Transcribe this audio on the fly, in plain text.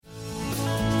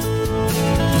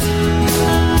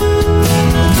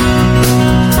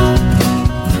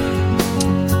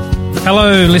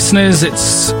Hello, listeners.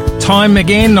 It's time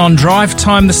again on Drive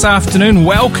Time this afternoon.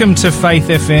 Welcome to Faith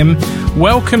FM.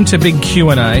 Welcome to Big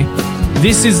Q&A.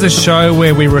 This is the show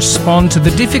where we respond to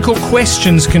the difficult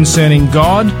questions concerning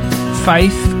God,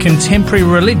 faith, contemporary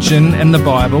religion, and the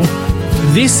Bible.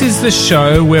 This is the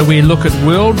show where we look at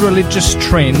world religious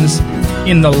trends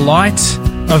in the light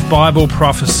of Bible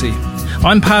prophecy.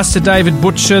 I'm Pastor David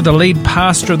Butcher, the lead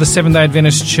pastor of the Seventh-day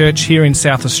Adventist Church here in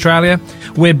South Australia.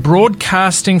 We're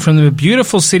broadcasting from the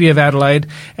beautiful city of Adelaide,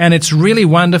 and it's really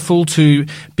wonderful to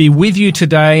be with you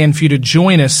today and for you to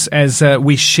join us as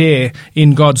we share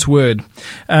in God's Word.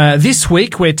 This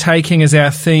week we're taking as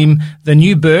our theme the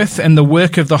new birth and the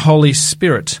work of the Holy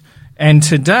Spirit. And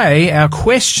today our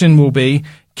question will be,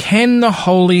 can the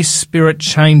Holy Spirit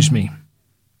change me?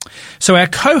 So our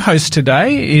co-host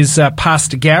today is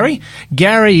Pastor Gary.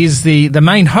 Gary is the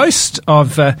main host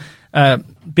of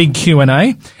Big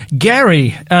Q&A.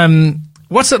 Gary,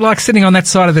 what's it like sitting on that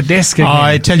side of the desk again?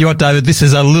 I tell you what, David, this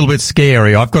is a little bit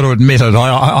scary. I've got to admit it.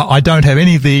 I don't have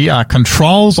any of the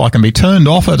controls. I can be turned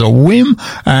off at a whim,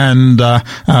 and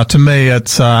to me,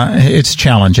 it's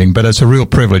challenging. But it's a real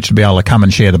privilege to be able to come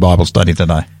and share the Bible study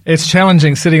today. It's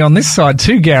challenging sitting on this side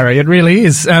too, Gary. It really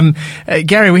is.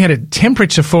 Gary, we had a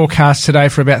temperature forecast today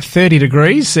for about 30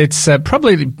 degrees. It's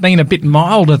probably been a bit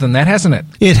milder than that, hasn't it?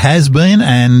 It has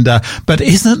been, but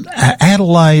isn't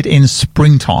Adelaide in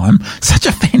springtime such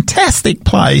a fantastic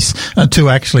place to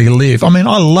actually live? I mean,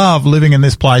 I love living in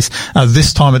this place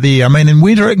this time of the year. I mean, in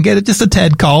winter it can get just a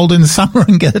tad cold, in summer it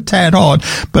can get a tad hot,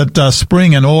 but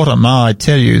spring and autumn, I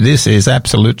tell you, this is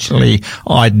absolutely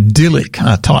idyllic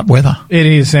type weather. It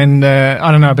is. And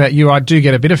I don't know about you, I do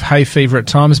get a bit of hay fever at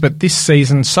times, but this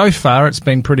season so far it's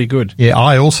been pretty good. Yeah,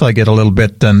 I also get a little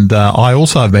bit, and I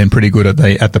also have been pretty good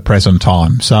at the present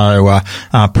time. So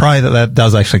pray that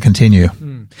does actually continue.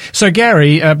 So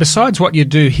Gary, besides what you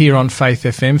do here on Faith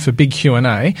FM for Big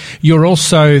Q&A, you're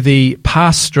also the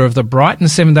pastor of the Brighton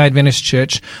Seventh-day Adventist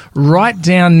Church, right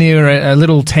down near a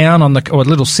little town or a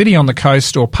little city on the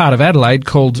coast, or part of Adelaide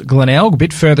called Glenelg, a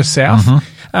bit further south.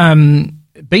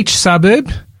 Beach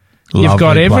suburb. You've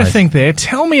got everything there.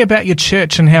 Tell me about your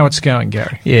church and how it's going,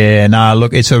 Gary. Yeah, no,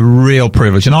 look, it's a real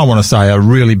privilege. And I want to say a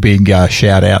really big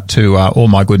shout out to all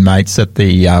my good mates at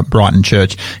the Brighton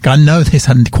Church. I know there's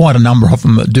quite a number of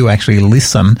them that do actually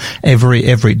listen every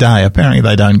day. Apparently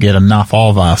they don't get enough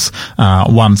of us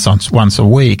once a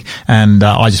week. And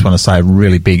I just want to say a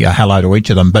really big hello to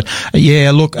each of them. But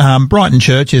yeah, look, Brighton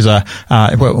Church is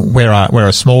we're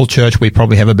a small church. We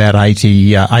probably have about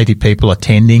 80 people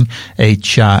attending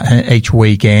each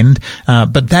weekend,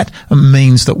 but that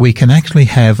means that we can actually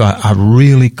have a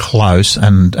really close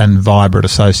and vibrant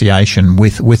association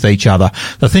with each other.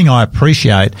 The thing I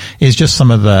appreciate is just some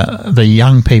of the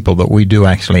young people that we do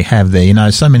actually have there. You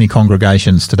know, so many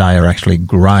congregations today are actually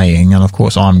greying, and of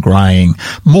course I'm greying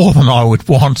more than I would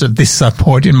want at this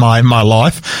point in my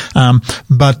life.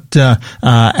 But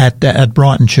at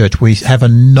Brighton Church we have a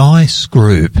nice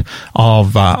group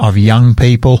of young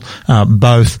people,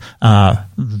 both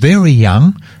very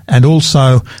young and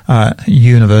also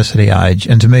university age.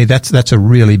 And to me, that's a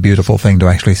really beautiful thing to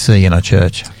actually see in a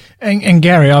church. And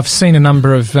Gary, I've seen a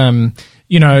number of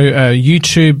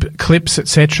YouTube clips,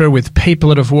 etc., with people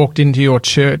that have walked into your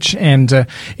church, and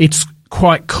it's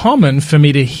quite common for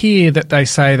me to hear that they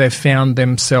say they've found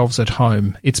themselves at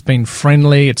home. It's been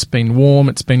friendly, it's been warm,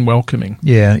 it's been welcoming.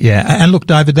 Yeah. And look,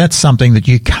 David, that's something that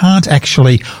you can't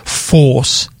actually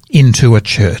force into a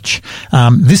church.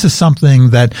 This is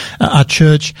something that a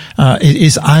church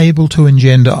is able to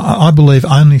engender, I believe,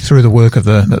 only through the work of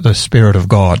the Spirit of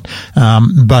God.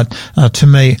 But to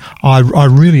me, I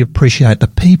really appreciate the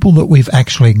people that we've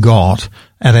actually got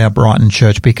at our Brighton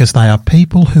Church, because they are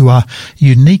people who are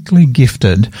uniquely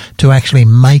gifted to actually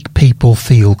make people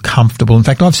feel comfortable. In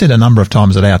fact, I've said a number of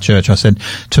times at our church, I said,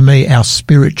 to me, our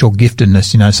spiritual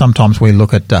giftedness, sometimes we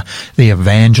look at the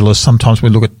evangelists, sometimes we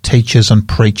look at teachers and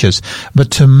preachers,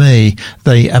 but to me,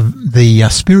 the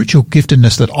spiritual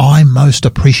giftedness that I most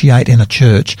appreciate in a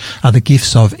church are the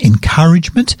gifts of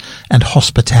encouragement and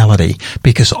hospitality,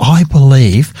 because I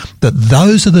believe that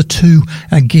those are the two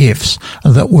gifts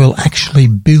that will actually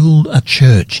build a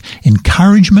church.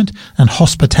 Encouragement and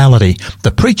hospitality.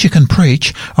 The preacher can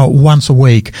preach once a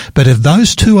week, but if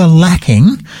those two are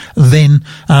lacking, then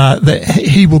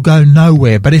he will go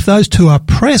nowhere. But if those two are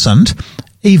present,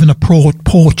 even a poor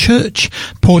church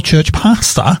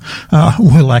pastor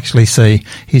will actually see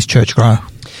his church grow.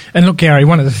 And look, Gary,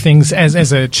 one of the things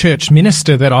as a church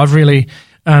minister that I've really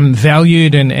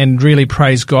valued and really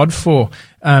praised God for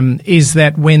is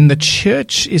that when the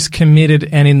church is committed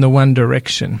and in the one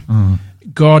direction,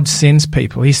 God sends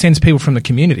people. He sends people from the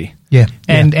community. Yeah.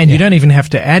 And you don't even have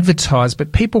to advertise,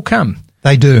 but people come.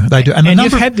 They do. And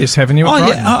you've had this, haven't you?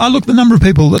 Look, the number of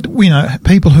people that,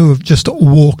 people who have just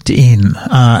walked in,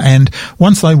 and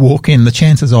once they walk in, the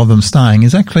chances of them staying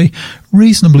is actually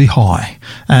reasonably high.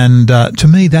 And, to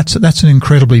me, that's an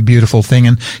incredibly beautiful thing.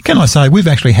 And can I say, we've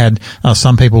actually had,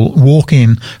 some people walk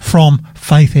in from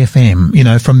Faith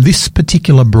FM, from this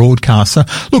particular broadcast. So,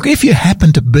 look, if you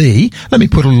happen to be, let me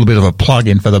put a little bit of a plug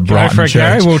in for the Brighton Church. Go for it,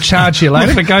 Gary. We'll charge you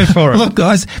later, but go for it. Look,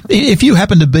 guys, if you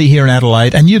happen to be here in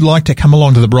Adelaide and you'd like to come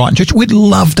along to the Brighton Church, we'd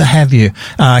love to have you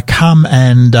come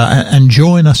and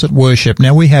join us at worship.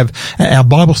 Now, we have our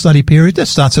Bible study period that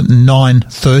starts at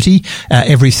 9:30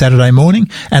 every Saturday morning,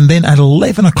 and then at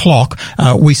 11 o'clock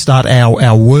we start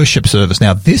our worship service.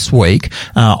 Now, this week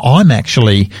I'm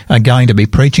actually going to be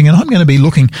preaching, and I'm going to be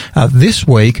looking this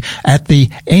week at the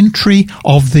entry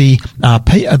of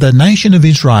the nation of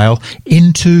Israel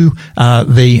into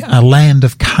the land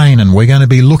of Canaan. We're going to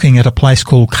be looking at a place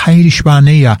called Kadesh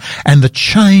Barnea and the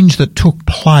change that took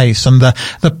place and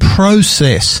the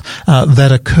process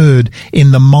that occurred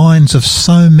in the minds of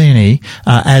so many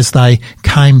as they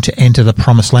came to enter the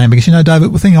Promised Land. Because,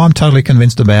 David, the thing I'm totally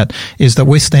convinced about is that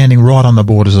we're standing right on the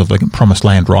borders of the Promised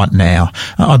Land right now.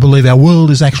 I believe our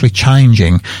world is actually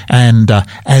changing, and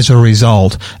as a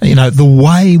result, the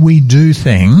way we do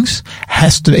things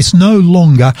it's no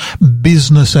longer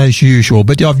business as usual.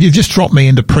 But you've just dropped me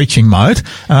into preaching mode.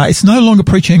 It's no longer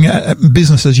preaching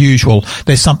business as usual.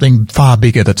 There's something far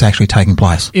bigger that's actually taking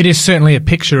place. It is certainly a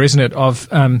picture, isn't it, of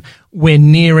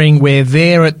we're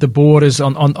there at the borders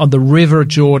on the River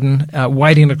Jordan,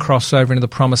 waiting to cross over into the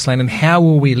Promised Land. And how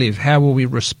will we live? How will we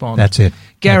respond? That's it.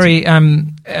 Gary,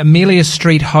 Amelia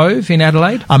Street Hove in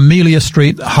Adelaide? Amelia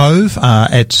Street Hove.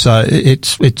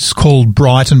 It's called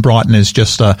Brighton. Brighton is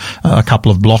just a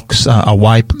couple of blocks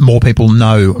away. More people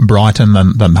know Brighton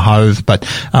than Hove, but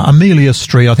Amelia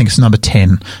Street, I think it's number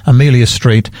 10. Amelia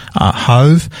Street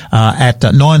Hove at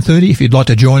 9:30. If you'd like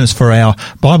to join us for our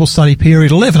Bible study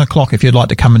period, 11 o'clock if you'd like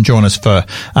to come and join us for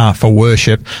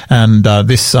worship. And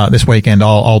this weekend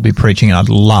I'll be preaching, and I'd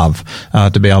love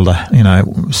to be able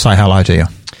to say hello to you.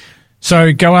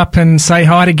 So go up and say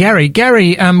hi to Gary.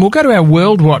 Gary, we'll go to our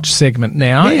World Watch segment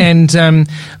now, and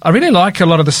I really like a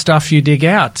lot of the stuff you dig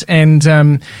out. And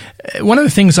one of the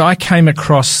things I came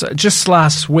across just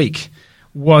last week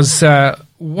was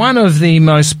one of the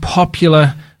most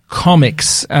popular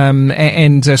comics and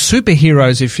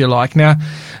superheroes, if you like. Now,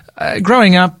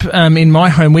 growing up in my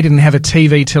home, we didn't have a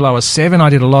TV till I was 7. I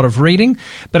did a lot of reading,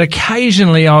 but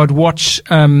occasionally I would watch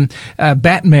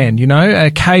Batman,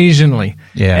 occasionally.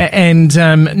 Yeah. And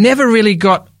never really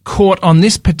got caught on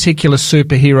this particular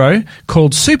superhero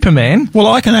called Superman. Well,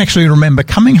 I can actually remember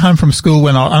coming home from school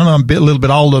when I'm a little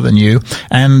bit older than you,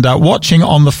 and watching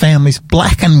on the family's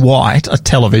black and white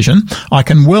television. I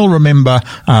can well remember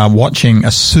watching a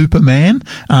Superman,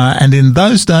 and in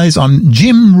those days,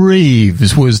 Jim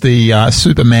Reeves was the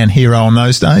Superman hero in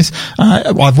those days.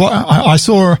 I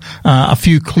saw a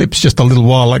few clips just a little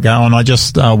while ago, and I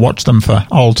just watched them for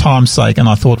old time's sake, and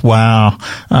I thought, wow,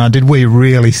 did we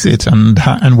really sit and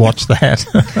watch that?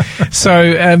 So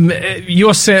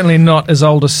you're certainly not as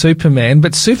old as Superman,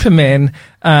 but Superman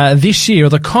this year,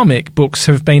 the comic books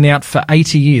have been out for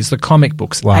 80 years. The comic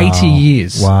books, wow. 80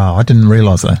 years. Wow, I didn't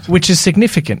realise that. Which is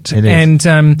significant. It is.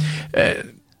 And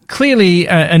clearly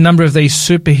a number of these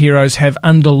superheroes have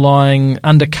underlying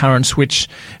undercurrents which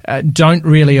don't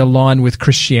really align with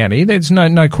Christianity. There's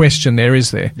no question there,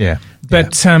 is there? Yeah.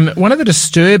 But one of the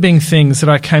disturbing things that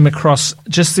I came across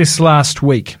just this last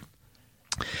week,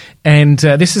 and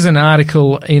this is an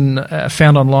article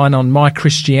found online on My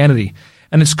Christianity,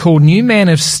 and it's called New Man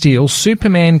of Steel,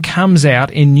 Superman Comes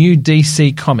Out in New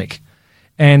DC Comic.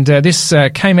 And this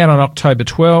came out on October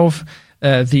 12.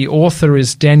 The author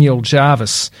is Daniel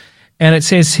Jarvis. And it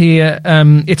says here,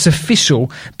 it's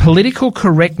official, political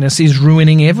correctness is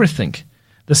ruining everything.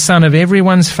 The son of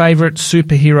everyone's favourite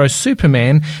superhero,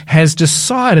 Superman, has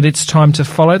decided it's time to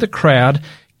follow the crowd,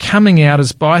 coming out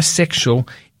as bisexual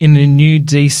in a new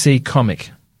DC comic.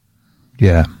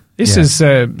 Yeah. This is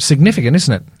significant,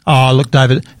 isn't it? Oh, look,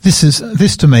 David,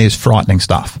 this to me is frightening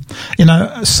stuff.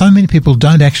 So many people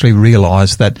don't actually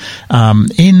realise that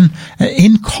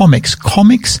in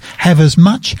comics have as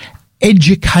much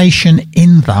education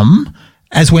in them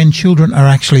as when children are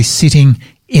actually sitting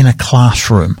in a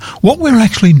classroom. What we're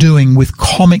actually doing with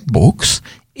comic books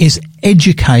is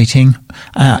educating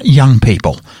young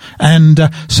people. And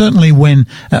certainly when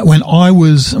I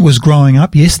was growing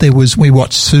up, yes, we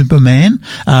watched Superman,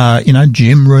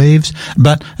 Jim Reeves,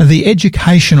 but the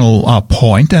educational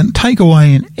point and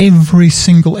takeaway in every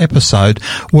single episode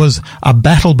was a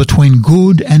battle between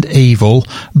good and evil,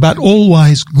 but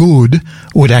always good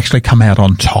would actually come out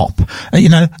on top.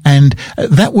 And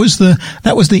that was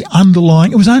the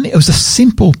underlying. It was a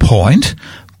simple point,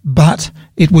 but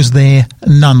it was there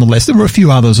nonetheless. There were a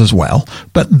few others as well,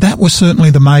 but that was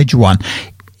certainly the major one.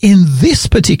 In this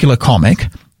particular comic,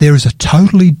 there is a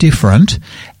totally different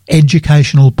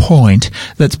educational point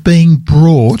that's being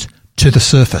brought to the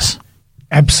surface.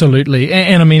 Absolutely.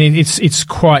 And I mean, it's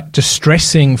quite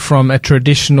distressing from a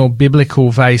traditional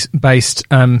biblical based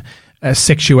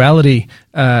sexuality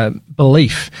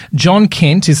belief. John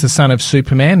Kent is the son of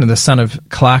Superman and the son of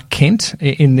Clark Kent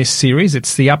in this series.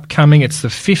 It's the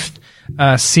fifth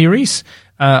series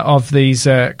of these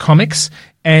comics,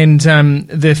 and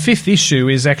the fifth issue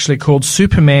is actually called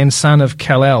Superman, Son of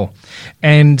Kal-El,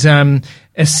 and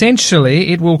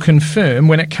essentially it will confirm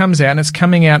when it comes out, and it's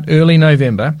coming out early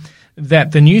November,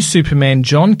 that the new Superman,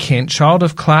 John Kent, child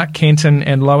of Clark Kent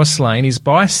and Lois Lane, is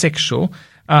bisexual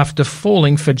after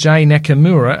falling for Jay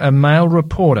Nakamura, a male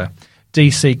reporter.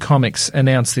 DC Comics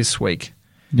announced this week.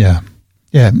 Yeah.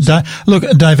 Yeah, look,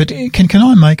 David, can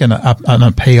I make an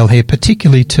appeal here,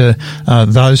 particularly to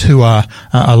those who are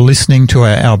listening to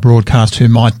our broadcast who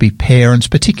might be parents,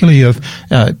 particularly of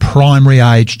primary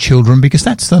age children, because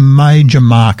that's the major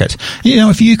market.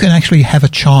 If you can actually have a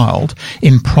child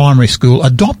in primary school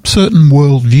adopt certain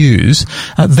worldviews,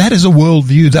 that is a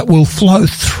worldview that will flow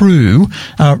through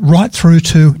right through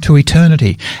to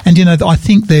eternity. And I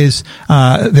think there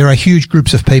are huge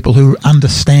groups of people who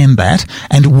understand that,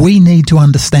 and we need to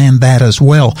understand that as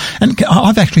well. And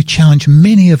I've actually challenged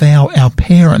many of our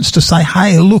parents to say,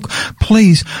 hey, look,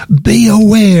 please be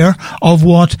aware of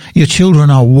what your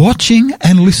children are watching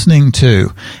and listening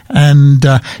to. And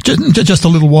just a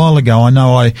little while ago, I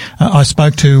know I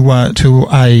spoke to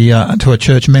a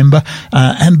church member,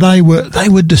 and they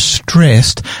were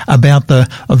distressed about the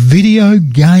video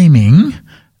gaming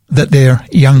that their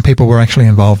young people were actually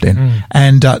involved in.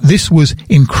 And this was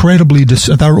incredibly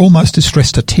they were almost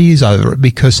distressed to tears over it,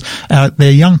 because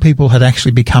their young people had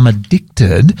actually become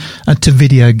addicted to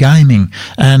video gaming.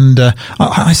 And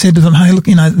I said to them, hey, look,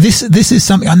 this is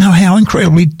something, I know how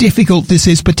incredibly difficult this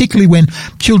is, particularly when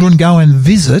children go and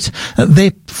visit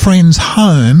their friends'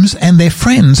 homes, and their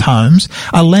friends' homes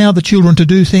allow the children to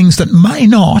do things that may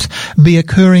not be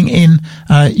occurring in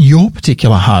your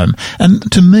particular home. And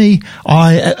to me,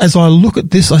 as I look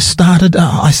at this, I started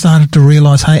to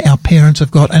realise, hey, our parents have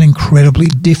got an incredibly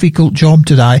difficult job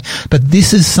today, but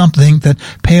this is something that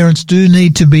parents do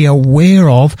need to be aware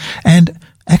of and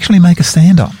actually make a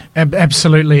stand on.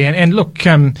 Absolutely. And look,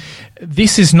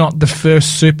 this is not the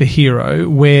first superhero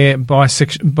where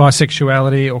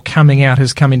bisexuality or coming out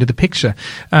has come into the picture.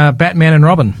 Batman and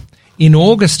Robin. In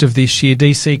August of this year,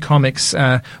 DC Comics,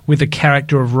 with the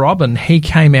character of Robin, he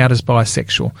came out as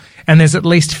bisexual. And there's at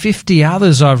least 50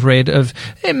 others I've read of,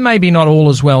 maybe not all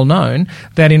as well known,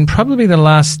 that in probably the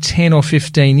last 10 or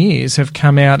 15 years have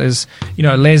come out as,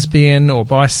 lesbian or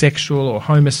bisexual or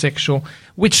homosexual,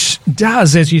 which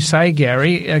does, as you say,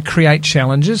 Gary, create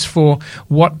challenges for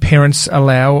what parents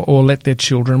allow or let their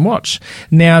children watch.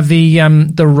 Now,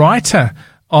 the writer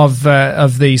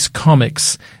of these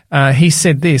comics, he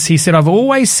said this. He said, I've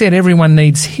always said everyone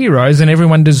needs heroes and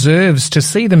everyone deserves to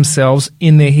see themselves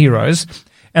in their heroes.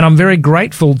 And I'm very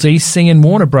grateful DC and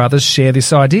Warner Brothers share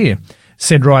this idea,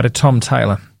 said writer Tom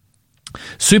Taylor.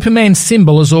 Superman's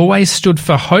symbol has always stood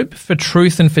for hope, for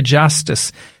truth, and for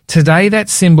justice. Today, that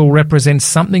symbol represents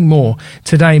something more.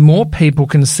 Today, more people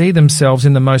can see themselves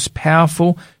in the most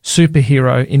powerful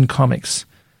superhero in comics.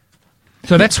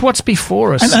 So that's what's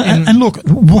before us. And look,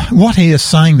 what he is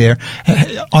saying there,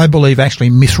 I believe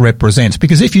actually misrepresents,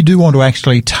 because if you do want to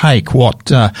actually take what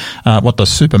the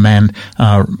Superman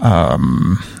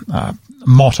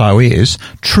motto is,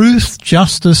 truth,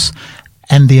 justice,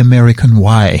 and the American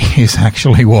way is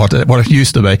actually what it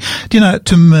used to be.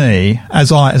 To me,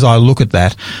 as I look at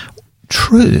that,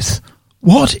 truth.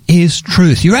 What is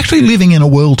truth? You're actually living in a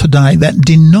world today that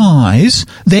denies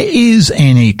there is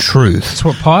any truth. That's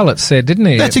what Pilate said, didn't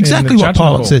he? That's exactly what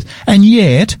Pilate said. And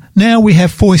yet, now we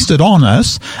have foisted on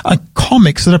us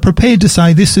comics that are prepared to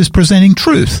say this is presenting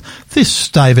truth. This,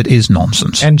 David, is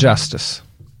nonsense. And justice.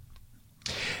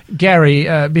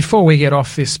 Gary, before we get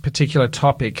off this particular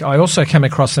topic, I also came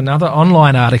across another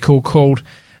online article called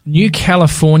New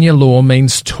California Law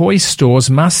Means Toy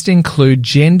Stores Must Include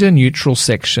Gender-Neutral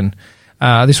Section.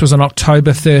 This was on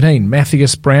October 13.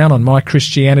 Matthias Brown on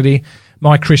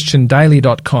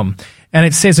mychristiandaily.com. And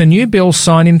it says a new bill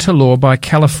signed into law by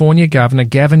California Governor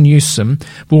Gavin Newsom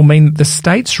will mean that the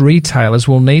state's retailers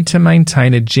will need to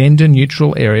maintain a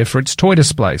gender-neutral area for its toy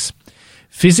displays.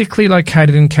 Physically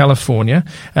located in California,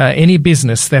 any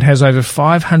business that has over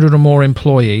 500 or more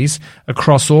employees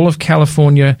across all of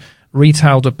California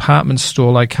retail department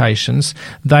store locations,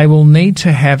 they will need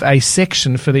to have a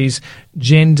section for these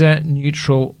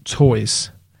gender-neutral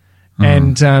toys.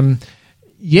 And,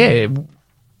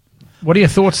 what are your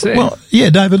thoughts there? Well, yeah,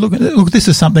 David, look, this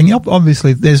is something,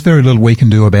 obviously there's very little we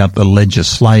can do about the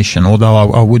legislation, although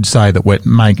I would say that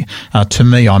to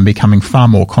me, I'm becoming far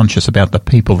more conscious about the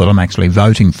people that I'm actually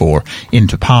voting for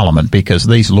into Parliament, because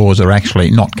these laws are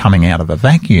actually not coming out of a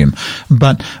vacuum.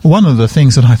 But one of the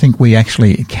things that I think we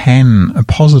actually can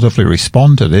positively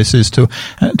respond to this is to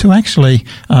actually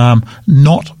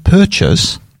not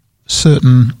purchase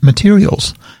certain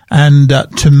materials. And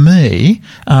to me,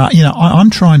 I'm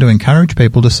trying to encourage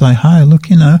people to say, hey, look,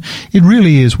 it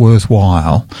really is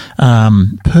worthwhile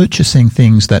purchasing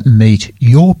things that meet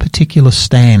your particular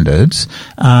standards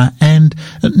and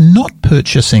not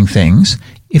purchasing things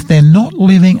if they're not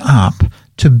living up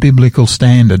to biblical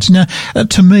standards. Now,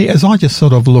 to me, as I just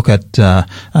sort of look at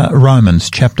Romans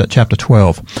chapter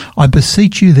 12, I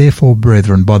beseech you therefore,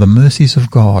 brethren, by the mercies of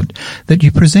God, that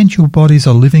you present your bodies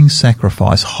a living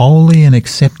sacrifice, holy and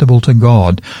acceptable to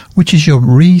God, which is your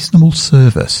reasonable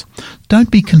service. Don't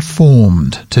be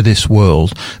conformed to this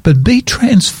world, but be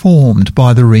transformed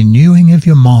by the renewing of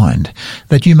your mind,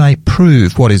 that you may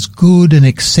prove what is good and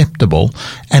acceptable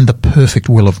and the perfect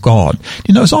will of God.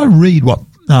 As I read what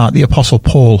the Apostle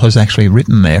Paul has actually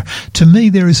written there, to me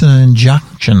there is an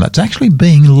injunction that's actually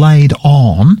being laid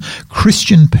on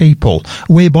Christian people,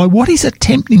 whereby what he's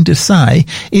attempting to say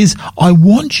is, I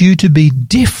want you to be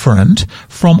different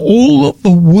from all that the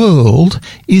world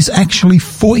is actually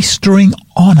foistering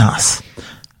on us.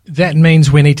 That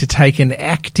means we need to take an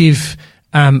active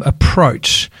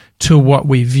approach to what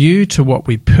we view, to what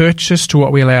we purchase, to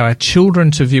what we allow our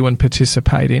children to view and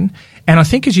participate in. And I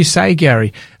think, as you say,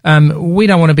 Gary, we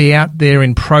don't want to be out there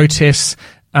in protests,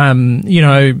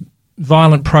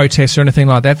 violent protests or anything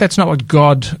like that. That's not what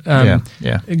God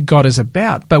is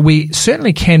about. But we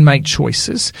certainly can make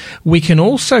choices. We can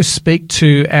also speak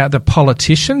to the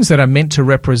politicians that are meant to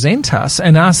represent us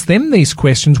and ask them these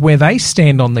questions, where they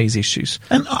stand on these issues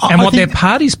and what their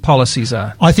party's policies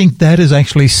are. I think that is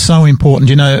actually so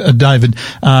important. David,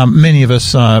 many of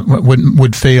us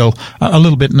would feel a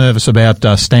little bit nervous about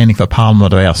standing for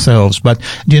Parliament ourselves, but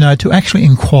to actually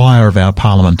inquire of our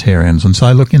parliamentarians and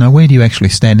say, look, where do you actually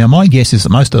stand? Now, my guess is that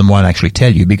most of them won't actually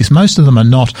tell you, because most of them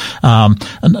aren't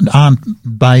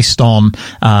based on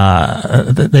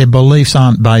their beliefs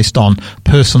aren't based on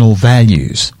personal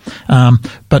values.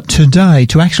 But today,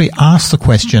 to actually ask the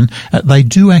question, they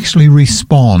do actually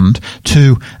respond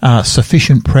to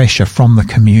sufficient pressure from the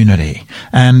community.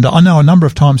 And I know a number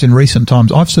of times in recent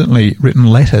times, I've certainly written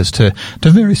letters to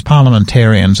various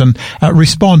parliamentarians and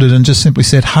responded and just simply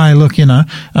said, hey, look,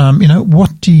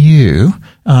 what do you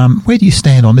where do you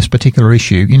stand on this particular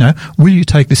issue? Will you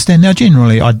take this stand? Now,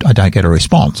 generally, I don't get a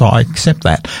response. I accept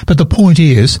that. But the point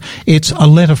is, it's a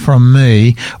letter from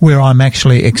me where I'm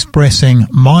actually expressing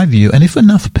my view. And if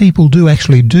enough people do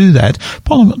actually do that,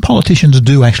 politicians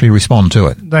do actually respond to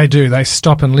it. They do. They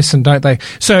stop and listen, don't they?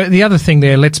 So the other thing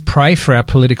there, let's pray for our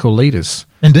political leaders.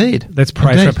 Indeed. Let's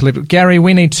pray for our political. Gary,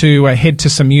 we need to head to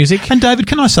some music. And David,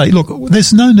 can I say, look,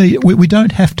 there's no need, we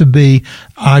don't have to be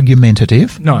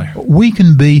argumentative. No. We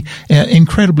can be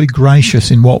incredibly gracious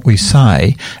in what we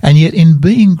say, and yet in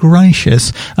being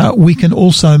gracious, we can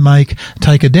also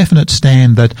take a definite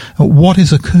stand that what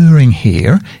is occurring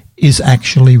here is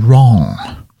actually wrong.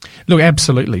 Look,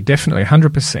 absolutely, definitely,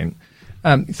 100%.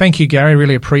 Thank you, Gary.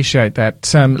 Really appreciate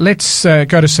that. Let's go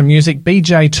to some music.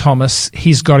 BJ Thomas,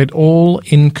 He's Got It All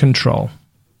in Control.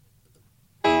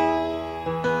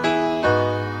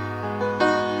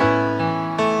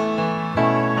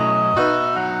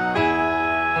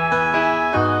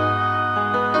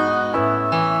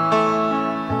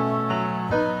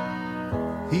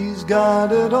 He's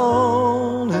got it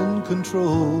all in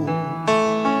control.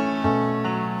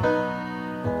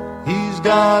 He's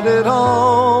got it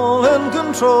all in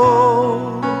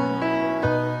control.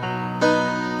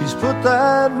 He's put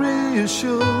that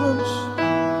reassurance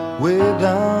way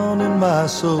down in my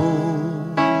soul.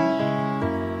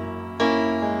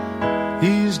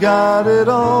 He's got it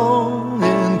all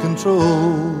in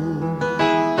control.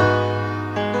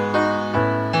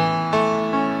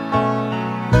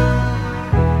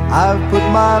 I've put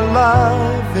my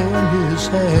life in His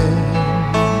hands.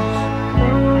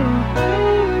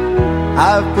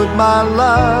 I've put my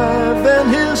life in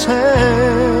His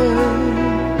hands.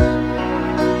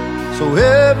 So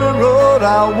every road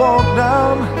I walk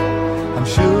down, I'm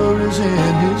sure is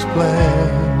in His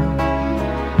plan.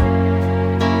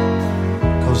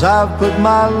 'Cause I've put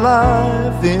my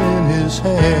life in His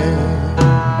hands.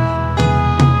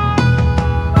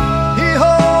 He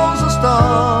holds the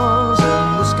stars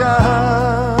in the sky.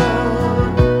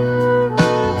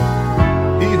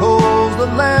 He holds the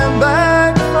land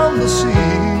back from the sea.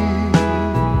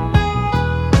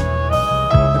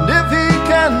 And if He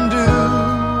can do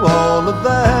all of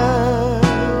that,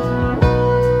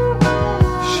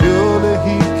 surely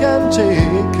He can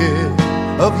take care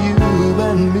of you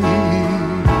and me.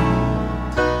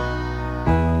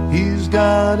 He's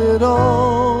got it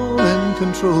all in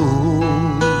control.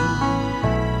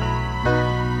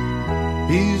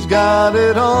 He's got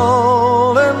it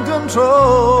all in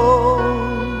control.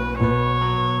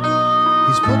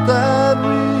 He's put that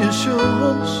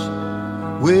reassurance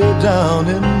way down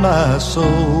in my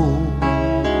soul.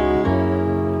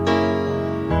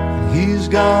 He's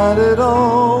got it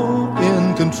all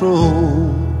in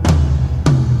control.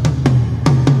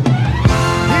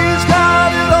 He's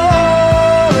got it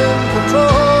all in control.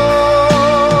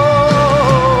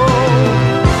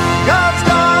 God's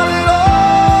got it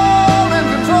all in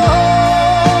control.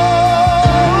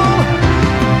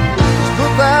 He's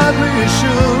put that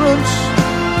reassurance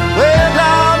way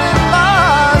down in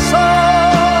my soul.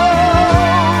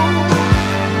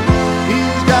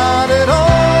 He's got it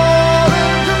all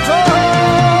in control.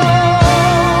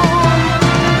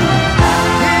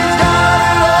 He's got it all in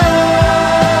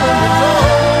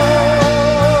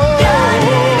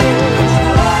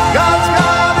control. God's got it all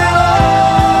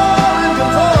in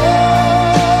control.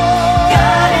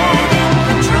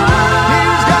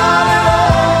 He's got it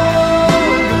all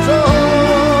in control.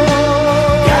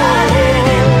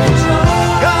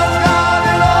 God's got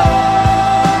it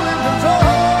all in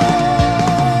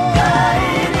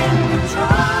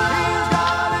control.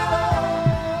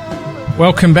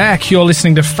 Welcome back. You're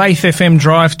listening to Faith FM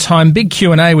Drive Time, big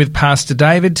Q&A with Pastor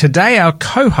David. Today our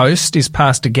co-host is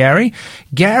Pastor Gary.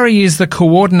 Gary is the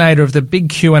coordinator of the big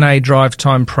Q&A Drive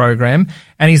Time program,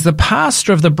 and he's the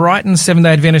pastor of the Brighton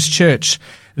Seventh-day Adventist Church.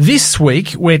 This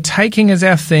week we're taking as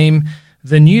our theme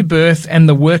the new birth and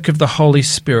the work of the Holy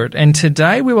Spirit. And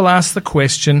today we will ask the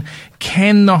question,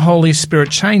 can the Holy Spirit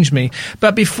change me?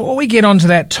 But before we get onto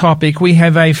that topic, we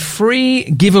have a free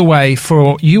giveaway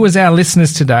for you as our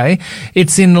listeners today.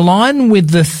 It's in line with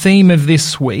the theme of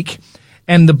this week,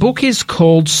 and the book is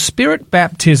called Spirit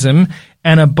Baptism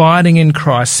and Abiding in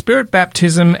Christ. Spirit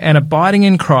Baptism and Abiding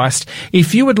in Christ.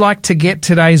 If you would like to get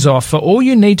today's offer, all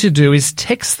you need to do is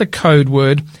text the code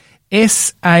word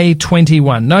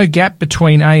SA21, no gap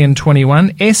between A and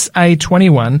 21,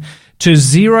 SA21 to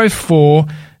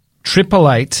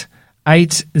 048888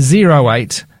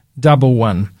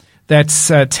 80811.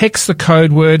 That's text the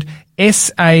code word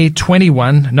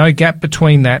SA21, no gap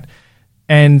between that,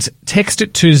 and text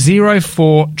it to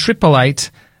 048888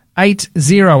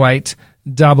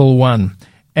 80811.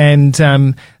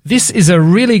 And this is a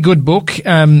really good book.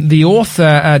 The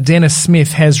author, Dennis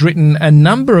Smith, has written a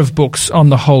number of books on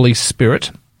the Holy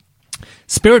Spirit.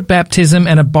 Spirit Baptism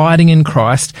and Abiding in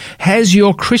Christ. Has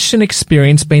your Christian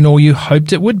experience been all you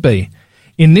hoped it would be?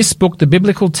 In this book, the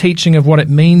biblical teaching of what it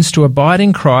means to abide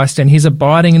in Christ and His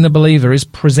abiding in the believer is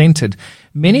presented.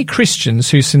 Many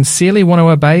Christians who sincerely want to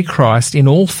obey Christ in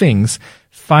all things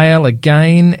fail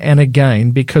again and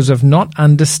again because of not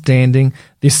understanding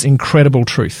this incredible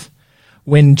truth.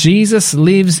 When Jesus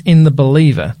lives in the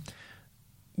believer,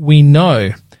 we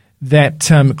know that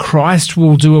Christ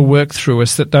will do a work through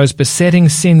us, that those besetting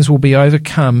sins will be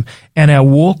overcome, and our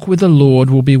walk with the Lord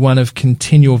will be one of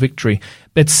continual victory.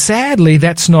 But sadly,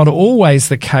 that's not always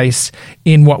the case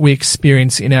in what we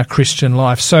experience in our Christian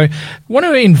life. So I want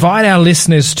to invite our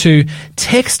listeners to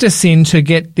text us in to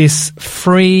get this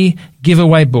free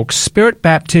giveaway book, Spirit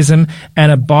Baptism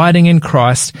and Abiding in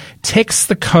Christ. Text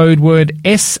the code word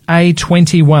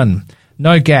SA21.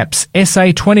 No gaps,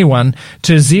 SA21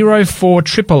 to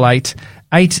 048888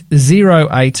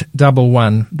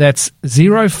 80811. That's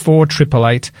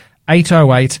 048888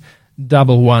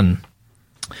 80811.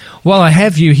 While I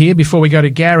have you here, before we go to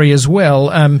Gary as well,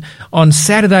 on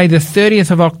Saturday the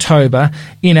 30th of October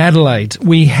in Adelaide,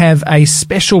 we have a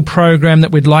special program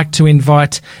that we'd like to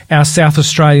invite our South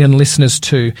Australian listeners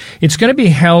to. It's going to be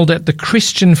held at the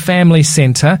Christian Family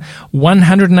Centre,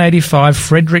 185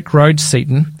 Frederick Road,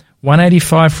 Seaton,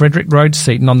 185 Frederick Road,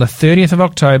 Seaton, on the 30th of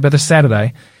October, the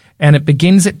Saturday. and it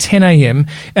begins at 10 a.m.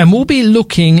 And we'll be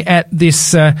looking at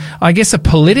this, I guess, a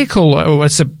political, or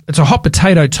it's a hot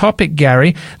potato topic,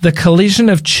 Gary, the collision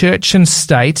of church and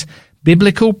state,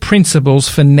 biblical principles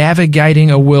for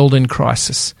navigating a world in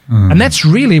crisis. And that's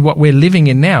really what we're living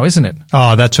in now, isn't it?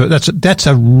 Oh, that's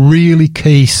a really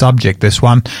key subject, this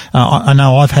one. I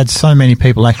know I've had so many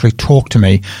people actually talk to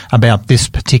me about this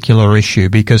particular issue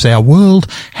because our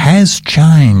world has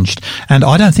changed, and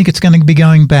I don't think it's going to be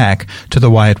going back to the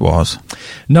way it was.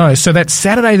 No, so that's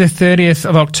Saturday the 30th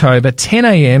of October, 10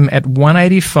 a.m. at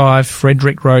 185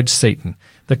 Frederick Road, Seaton.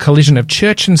 The collision of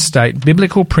church and state,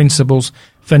 biblical principles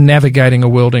for navigating a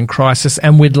world in crisis,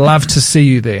 and we'd love to see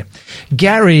you there.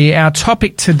 Gary, our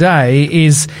topic today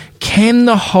is, can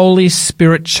the Holy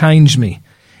Spirit change me?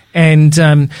 And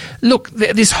look,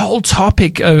 this whole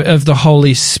topic of the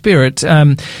Holy Spirit,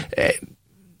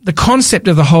 the concept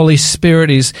of the Holy Spirit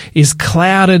is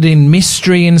clouded in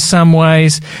mystery in some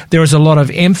ways. There is a lot of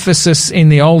emphasis in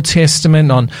the Old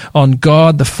Testament on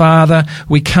God the Father.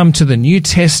 We come to the New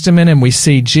Testament and we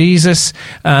see Jesus,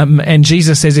 and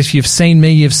Jesus says, if you've seen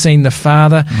me, you've seen the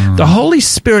Father. The Holy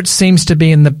Spirit seems to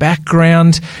be in the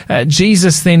background.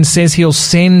 Jesus then says he'll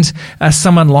send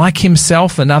someone like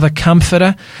himself, another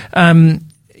comforter.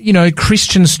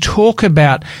 Christians talk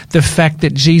about the fact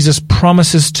that Jesus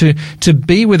promises to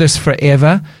be with us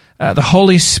forever. The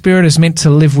Holy Spirit is meant to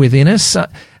live within us.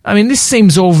 This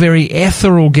seems all very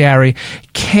ethereal, Gary.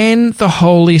 Can the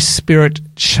Holy Spirit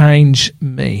change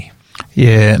me?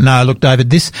 Yeah, no, look, David,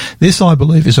 this I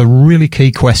believe is a really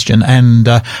key question, and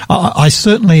I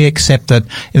certainly accept that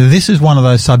this is one of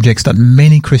those subjects that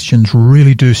many Christians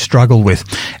really do struggle with.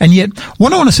 And yet,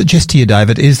 what I want to suggest to you,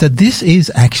 David, is that this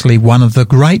is actually one of the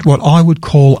great, what I would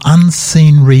call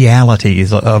unseen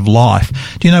realities of life.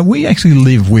 Do you know, we actually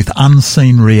live with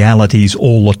unseen realities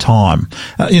all the time.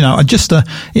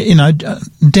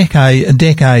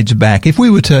 Decades back, if we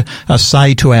were to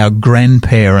say to our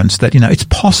grandparents that, it's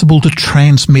possible to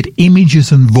transmit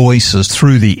images and voices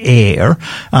through the air,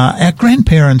 our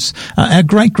grandparents, our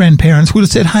great-grandparents would have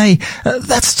said, hey,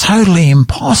 that's totally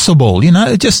impossible.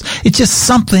 It's just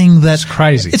something that's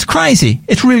crazy. It's crazy.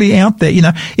 It's really out there.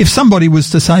 If somebody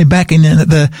was to say back in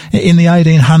the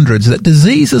 1800s that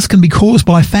diseases can be caused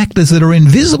by factors that are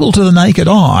invisible to the naked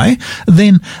eye,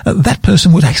 then that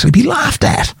person would actually be laughed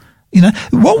at.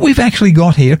 What we've actually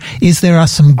got here is there are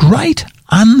some great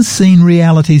unseen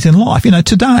realities in life.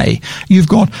 Today you've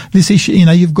got this issue,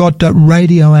 you've got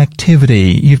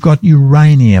radioactivity, you've got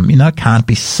uranium, it can't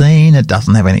be seen, it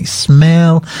doesn't have any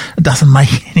smell, it doesn't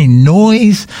make any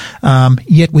noise,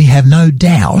 yet we have no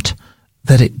doubt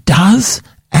that it does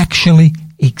actually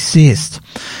exist.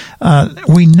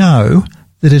 We know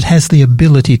that it has the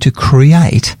ability to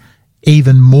create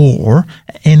even more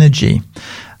energy.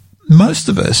 Most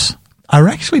of us are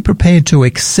actually prepared to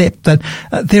accept that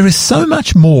there is so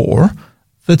much more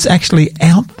that's actually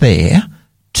out there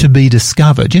to be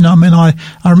discovered. I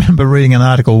remember reading an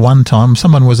article one time.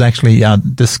 Someone was actually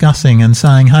discussing and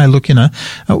saying, hey, look,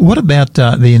 what about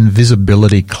the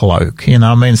invisibility cloak?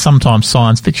 Sometimes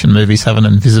science fiction movies have an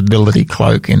invisibility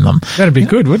cloak in them. That'd be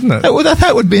good, wouldn't it?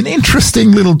 That would be an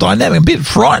interesting little dynamic, a bit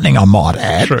frightening, I might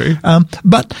add. True.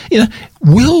 But,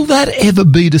 will that ever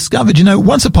be discovered?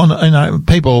 Once upon,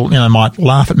 people, might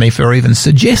laugh at me for even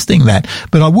suggesting that,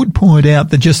 but I would point out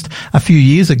that just a few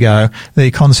years ago,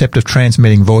 the concept of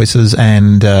transmitting voices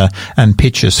and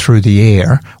pictures through the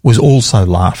air was also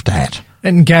laughed at.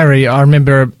 And Gary, I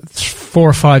remember 4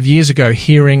 or 5 years ago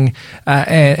hearing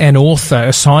an author,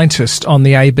 a scientist on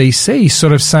the ABC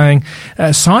sort of saying,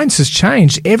 science has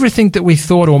changed. Everything that we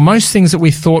thought, or most things that we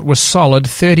thought were solid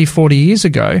 30, 40 years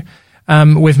ago,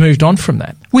 we've moved on from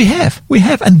that. We have.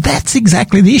 And that's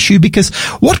exactly the issue, because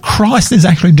what Christ is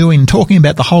actually doing, talking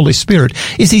about the Holy Spirit,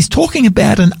 is he's talking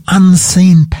about an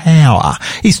unseen power.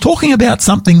 He's talking about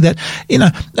something that,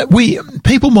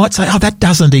 people might say, oh, that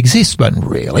doesn't exist, but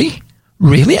really?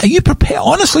 Really? Are you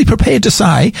honestly prepared to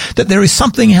say that there is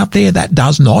something out there that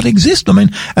does not exist?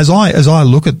 As I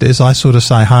look at this, I sort of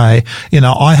say, hey,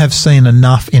 I have seen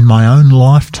enough in my own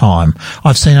lifetime.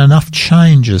 I've seen enough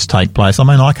changes take place.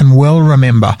 I can well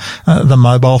remember the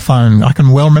mobile phone. I can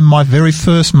well remember my very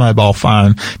first mobile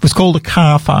phone. It was called a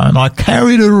car phone. I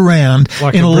carried it around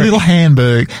like in a little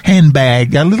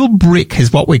handbag. A little brick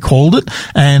is what we called it.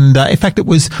 And in fact,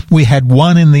 we had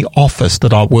one in the office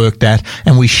that I worked at,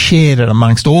 and we shared it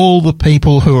amongst all the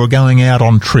people who were going out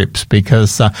on trips,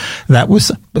 because that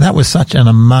was such an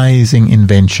amazing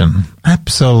invention.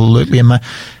 Absolutely amazing.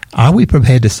 Are we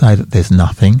prepared to say that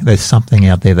there's something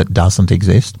out there that doesn't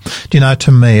exist? Do you know,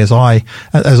 to me, as I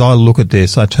look at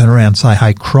this, I turn around and say,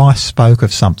 hey, Christ spoke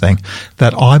of something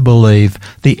that I believe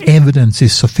the evidence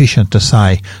is sufficient to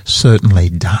say certainly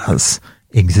does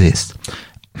exist.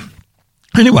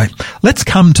 Anyway, let's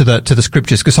come to the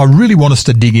scriptures, because I really want us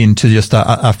to dig into just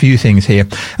a few things here.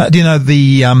 Do you know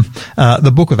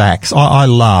the book of Acts? I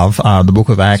love the book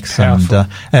of Acts, and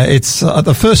it's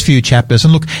the first few chapters.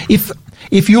 And look,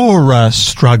 if you're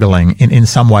struggling in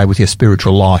some way with your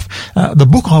spiritual life, the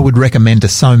book I would recommend to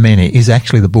so many is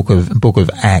actually the book of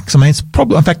Acts. I mean, it's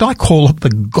probably, in fact, I call it the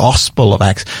Gospel of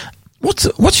Acts.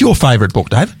 What's your favourite book,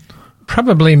 Dave?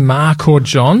 Probably Mark or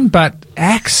John, but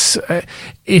Acts,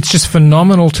 it's just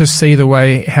phenomenal to see the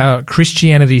way how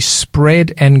Christianity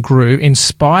spread and grew in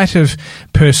spite of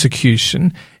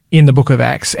persecution in the book of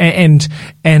Acts, and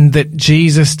that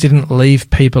Jesus didn't leave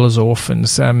people as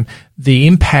orphans. The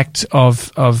impact of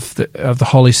the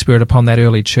Holy Spirit upon that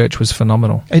early church was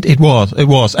phenomenal. It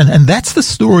was, and that's the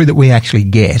story that we actually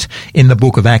get in the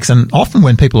book of Acts. And often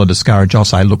when people are discouraged, I'll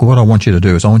say, look, what I want you to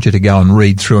do is I want you to go and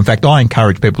read through. In fact, I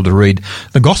encourage people to read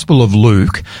the Gospel of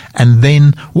Luke and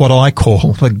then what I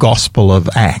call the Gospel of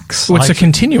Acts. Well, it's a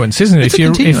continuance, isn't it?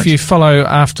 If you follow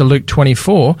after Luke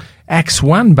 24. Acts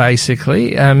 1,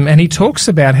 basically, and he talks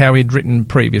about how he'd written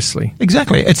previously.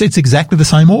 Exactly. It's exactly the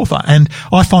same author, and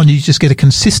I find you just get a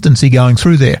consistency going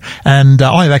through there. And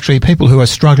I have actually people who are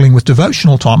struggling with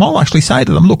devotional time, I'll actually say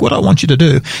to them, look, what I want you to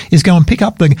do is go and pick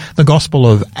up the Gospel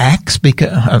of Acts,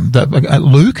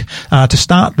 Luke, to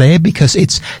start there, because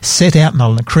it's set out in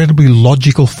an incredibly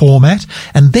logical format,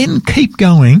 and then keep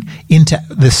going into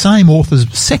the same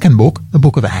author's second book, the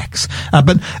book of Acts.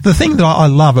 But the thing that I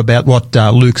love about what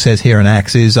Luke says here in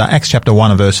Acts is Acts chapter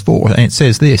 1 and verse 4, and it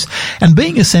says this, and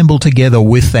being assembled together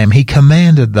with them, he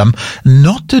commanded them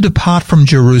not to depart from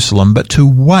Jerusalem, but to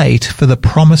wait for the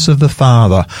promise of the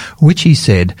Father, which he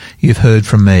said, you've heard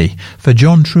from me. For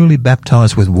John truly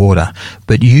baptized with water,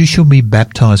 but you shall be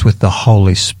baptized with the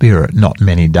Holy Spirit not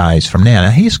many days from now.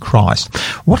 Now here's Christ.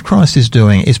 What Christ is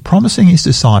doing is promising his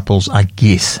disciples a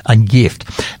gift.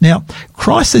 Now,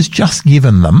 Christ has just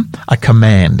given them a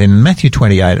command. In Matthew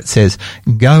 28 it says,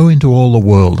 go into all the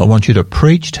world. I want you to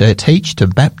preach, to teach, to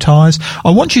baptize. I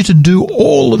want you to do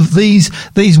all of these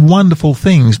wonderful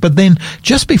things. But then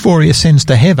just before he ascends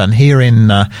to heaven here and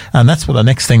that's what the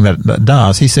next thing that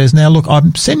does, he says, now look,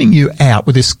 I'm sending you out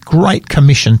with this great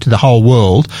commission to the whole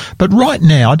world, but right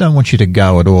now I don't want you to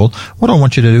go at all. What I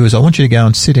want you to do is I want you to go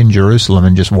and sit in Jerusalem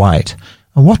and just wait.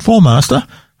 And what for, Master?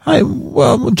 Hey,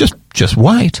 well, just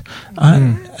wait.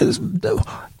 Does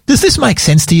this make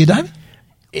sense to you, Dave?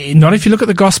 Not if you look at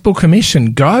the Gospel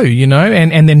Commission. Go,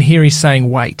 and then here he's saying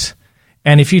wait.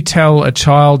 And if you tell a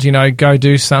child, go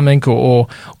do something or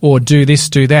do this,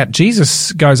 do that,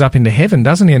 Jesus goes up into heaven,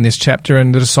 doesn't he, in this chapter?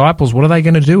 And the disciples, what are they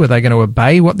going to do? Are they going to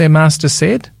obey what their master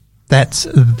said?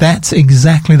 That's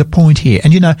exactly the point here.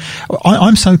 And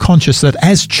I'm so conscious that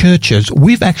as churches,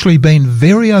 we've actually been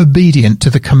very obedient to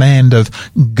the command of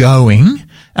going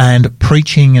and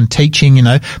preaching and teaching.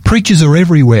 Preachers are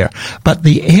everywhere. But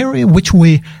the area which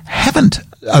we haven't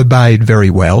obeyed very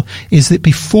well is that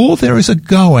before there is a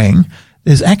going,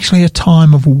 there's actually a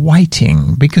time of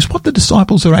waiting, because what the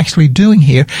disciples are actually doing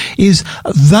here is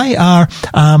they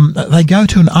go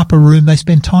to an upper room, they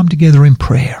spend time together in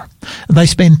prayer. They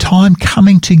spend time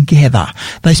coming together.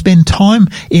 They spend time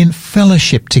in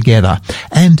fellowship together.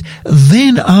 And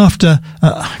then after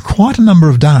quite a number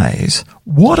of days,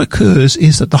 what occurs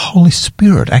is that the Holy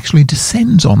Spirit actually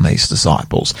descends on these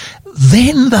disciples.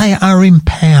 Then they are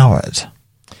empowered.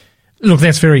 Look,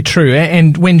 that's very true.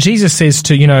 And when Jesus says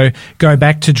to, go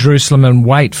back to Jerusalem and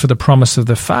wait for the promise of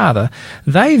the Father,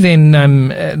 they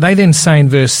then say in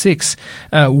verse 6,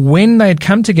 when they had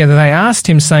come together, they asked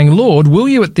him, saying, Lord, will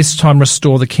you at this time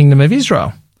restore the kingdom of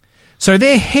Israel? So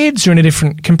their heads are in a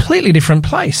completely different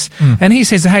place. And he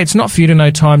says, hey, it's not for you to know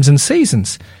times and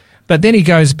seasons. But then he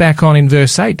goes back on in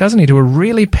verse 8, doesn't he, to a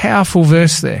really powerful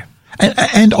verse there.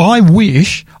 And I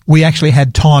wish we actually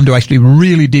had time to actually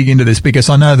really dig into this, because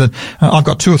I know that I've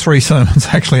got 2 or 3 sermons,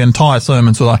 actually entire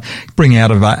sermons that I bring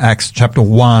out of Acts chapter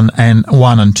 1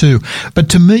 and 2. But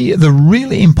to me, the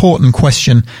really important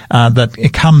question that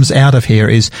it comes out of here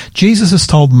is Jesus has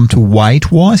told them to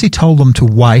wait. Why has he told them to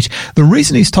wait? The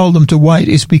reason he's told them to wait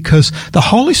is because the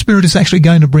Holy Spirit is actually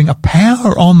going to bring a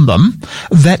power on them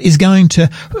that is going to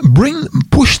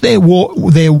push their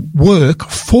work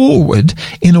forward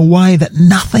in a way that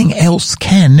nothing else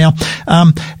can. Now,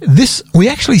 this, we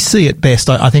actually see it best,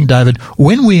 I think, David,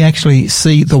 when we actually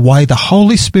see the way the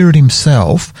Holy Spirit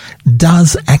himself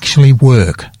does actually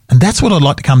work. And that's what I'd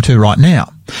like to come to right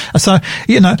now. So,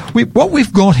 what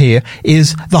we've got here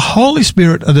is the Holy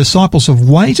Spirit. The disciples have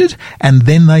waited and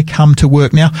then they come to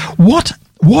work. Now, what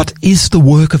is the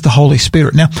work of the Holy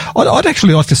Spirit? Now, I'd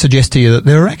actually like to suggest to you that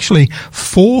there are actually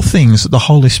 4 things that the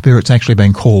Holy Spirit's actually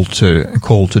been called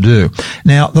to do.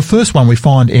 Now, the first one we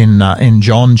find in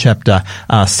John chapter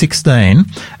 16,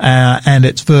 and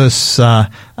it's verse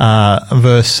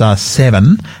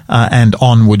 7 and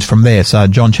onwards from there. So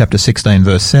John chapter 16,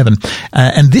 verse 7,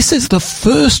 and this is the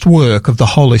first work of the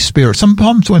Holy Spirit.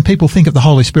 Sometimes when people think of the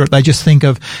Holy Spirit, they just think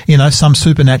of some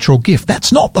supernatural gift.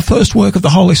 That's not the first work of the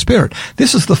Holy Spirit.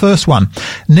 This is the first one.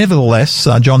 Nevertheless,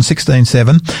 John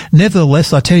 16:7,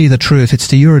 nevertheless, I tell you the truth, it's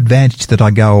to your advantage that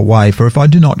I go away, for if I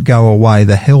do not go away,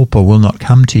 the Helper will not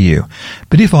come to you.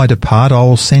 But if I depart, I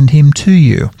will send him to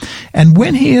you. And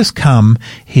when he has come,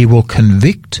 he will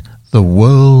convict the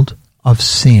world of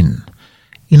sin.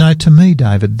 To me,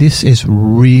 David, this is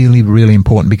really, really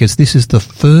important because this is the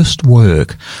first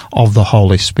work of the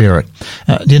Holy Spirit.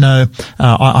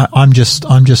 I'm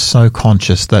just so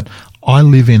conscious that I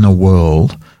live in a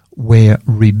world where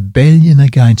rebellion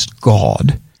against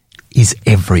God is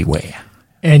everywhere.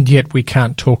 And yet we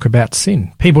can't talk about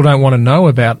sin. People don't want to know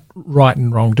about right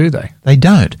and wrong, do they? They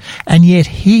don't. And yet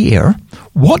here,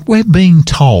 what we're being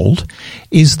told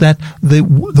is that the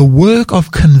work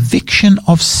of conviction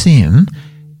of sin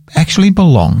actually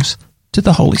belongs to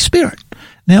the Holy Spirit.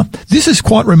 Now, this is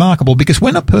quite remarkable because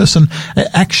when a person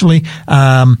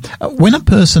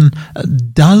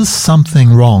does something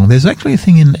wrong, there's actually a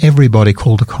thing in everybody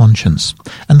called a conscience.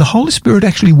 And the Holy Spirit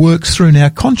actually works through. Now,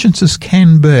 consciences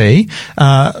can be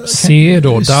seared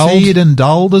or dulled. Seared and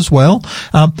dulled as well.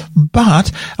 But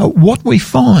what we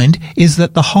find is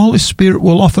that the Holy Spirit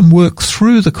will often work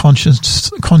through the conscience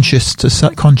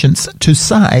to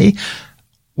say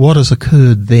what has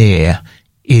occurred there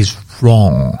is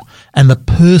wrong. And the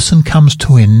person comes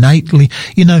to innately,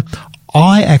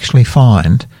 I actually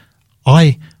find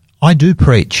I do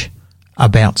preach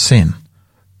about sin.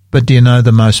 But do you know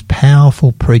the most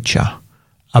powerful preacher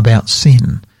about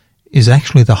sin is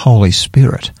actually the Holy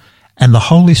Spirit. And the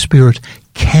Holy Spirit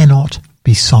cannot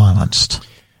be silenced.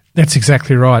 That's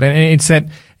exactly right. And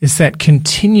it's that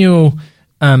continual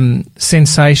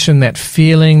sensation, that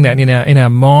feeling that in our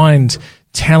mind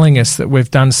telling us that we've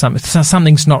done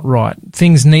something's not right,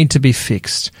 things need to be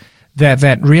fixed,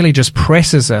 that really just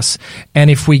presses us. And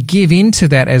if we give into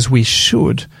that as we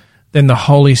should, then the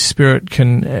Holy Spirit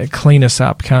can clean us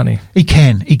up, can't he? He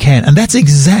can. And that's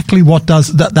exactly what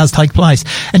does take place.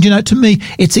 And to me,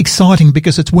 it's exciting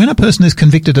because it's when a person is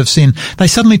convicted of sin, they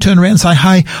suddenly turn around and say,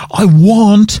 hey, I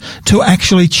want to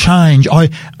actually change. I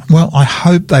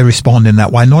hope they respond in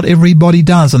that way. Not everybody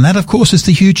does. And that, of course, is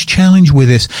the huge challenge with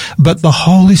this. But the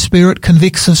Holy Spirit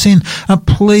convicts of sin.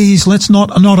 Please, let's not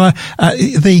the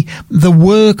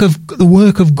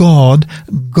work of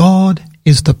God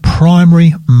is the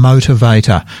primary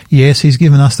motivator. Yes, he's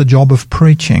given us the job of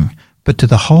preaching, but to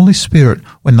the Holy Spirit,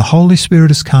 when the Holy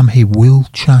Spirit has come, he will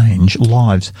change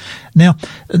lives. Now,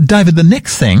 David, the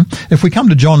next thing, if we come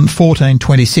to John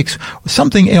 14:26,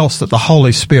 something else that the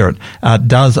Holy Spirit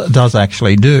does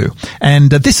actually do. And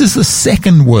this is the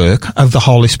second work of the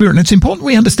Holy Spirit. And it's important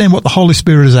we understand what the Holy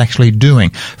Spirit is actually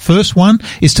doing. First one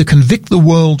is to convict the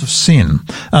world of sin.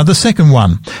 The second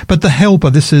one, but the Helper,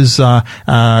 this is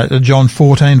John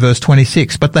 14 verse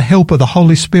 26, but the Helper, the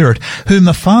Holy Spirit, whom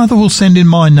the Father will send in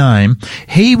my name,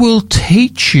 he will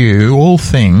teach you all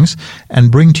things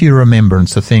and bring to your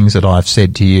remembrance the things that I've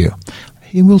said to you.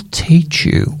 He will teach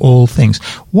you all things.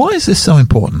 Why is this so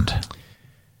important?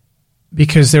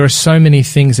 Because there are so many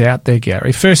things out there,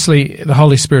 Gary. Firstly, the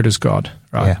Holy Spirit is God,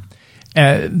 right?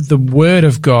 Yeah. The Word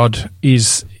of God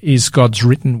is God's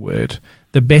written Word.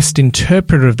 The best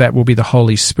interpreter of that will be the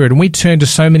Holy Spirit. And we turn to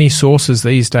so many sources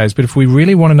these days, but if we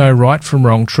really want to know right from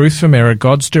wrong, truth from error,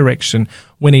 God's direction,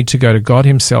 we need to go to God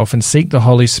himself and seek the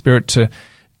Holy Spirit to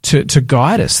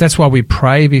guide us. That's why we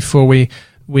pray before we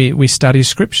study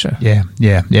Scripture. Yeah.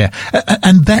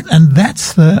 And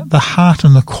that's the heart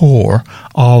and the core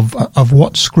of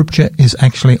what Scripture is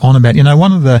actually on about.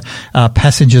 One of the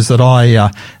passages that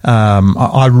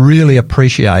I really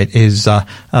appreciate is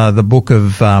the book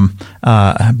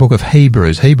of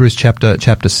Hebrews. Hebrews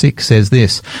chapter 6 says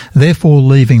this: therefore,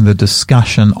 leaving the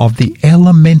discussion of the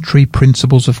elementary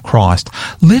principles of Christ,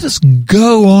 let us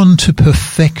go on to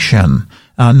perfection,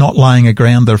 not laying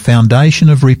aground the foundation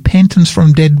of repentance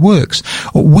from dead works.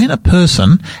 When a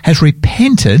person has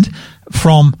repented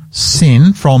from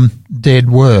sin, from dead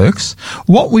works,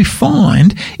 what we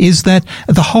find is that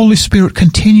the Holy Spirit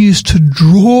continues to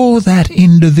draw that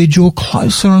individual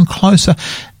closer and closer.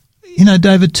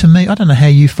 David, to me, I don't know how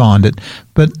you find it,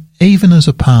 but even as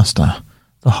a pastor,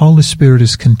 the Holy Spirit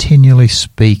is continually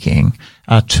speaking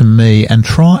to me and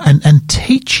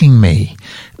teaching me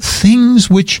things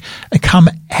which come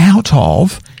out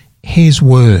of His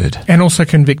Word. And also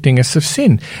convicting us of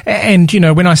sin. And,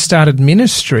 when I started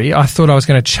ministry, I thought I was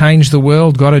going to change the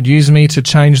world. God had used me to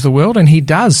change the world, and He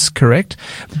does, correct?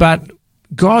 But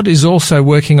God is also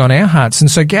working on our hearts.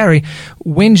 And so, Gary,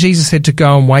 when Jesus said to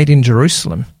go and wait in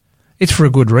Jerusalem, it's for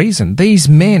a good reason. These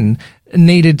men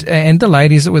needed, and the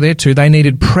ladies that were there too, they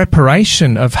needed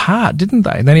preparation of heart, didn't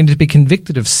they? They needed to be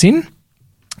convicted of sin,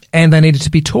 and they needed to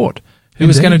be taught. Who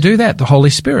was going to do that? The Holy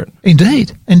Spirit.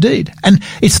 Indeed. And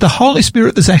it's the Holy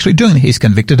Spirit that's actually doing it. He's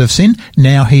convicted of sin.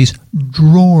 Now He's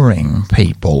drawing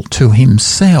people to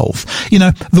Himself.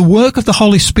 The work of the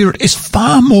Holy Spirit is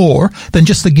far more than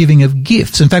just the giving of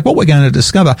gifts. In fact, what we're going to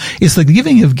discover is the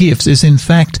giving of gifts is, in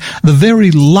fact, the very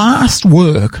last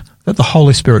work that the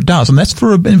Holy Spirit does. And that's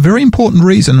for a very important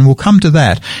reason, and we'll come to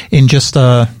that in just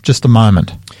a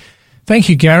moment. Thank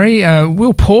you, Gary.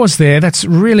 We'll pause there. That's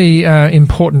really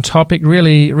important topic,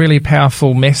 really, really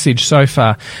powerful message so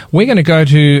far. We're going to go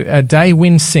to Day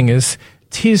Win Singers,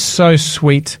 "'Tis So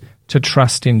Sweet to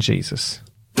Trust in Jesus."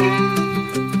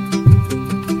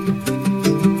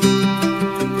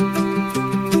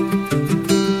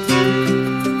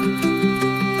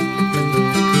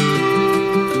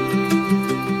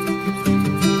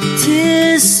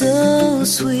 "'Tis so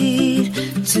sweet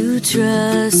to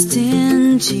trust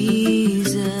in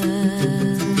Jesus,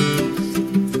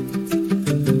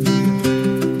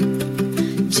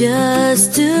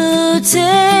 just to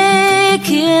take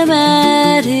Him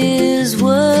at His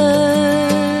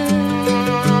word,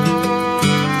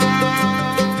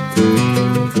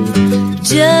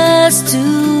 just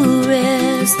to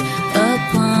rest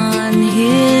upon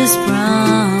His promise,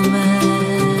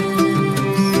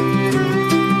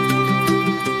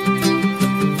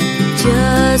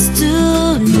 just to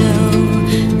know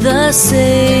thus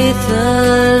saith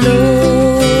the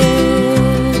Lord.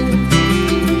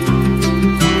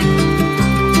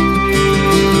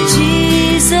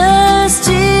 Jesus,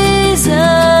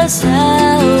 Jesus,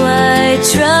 how I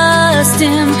trust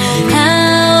Him,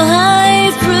 how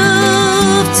I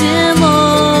proved Him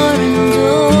o'er and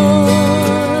o'er.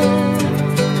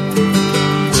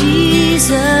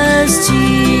 Jesus,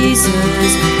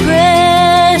 Jesus,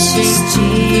 precious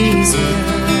Jesus,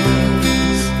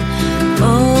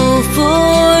 oh,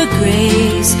 for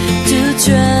grace to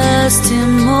trust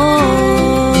Him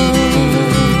more.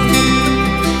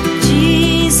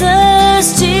 Jesus,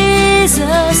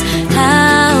 Jesus,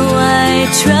 how I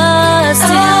trust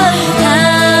Him,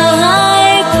 how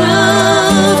I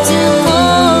proved Him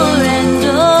more and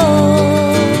o'er.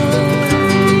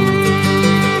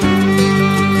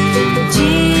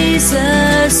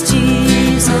 Jesus,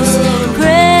 Jesus,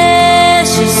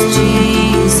 precious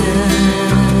Jesus,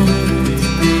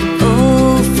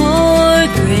 oh, for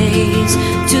grace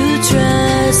to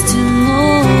trust Him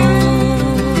more.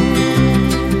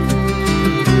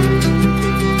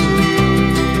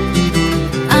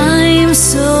 I'm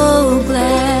so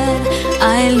glad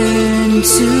I learned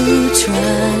to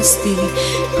trust Thee,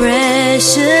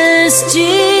 precious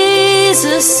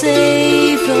Jesus,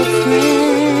 Savior, friend.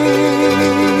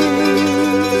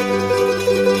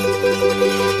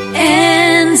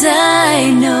 And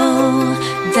I know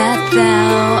that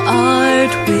Thou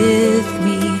art with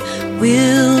me,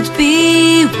 wilt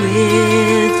be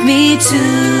with me to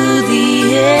the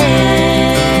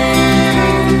end.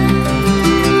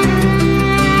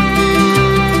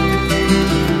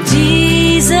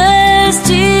 Jesus,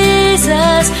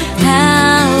 Jesus,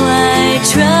 how I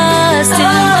trust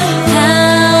Him,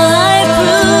 how I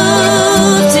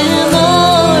proved Him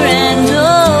o'er and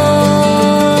o'er.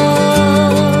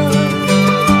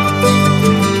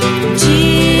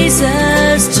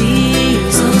 Jesus,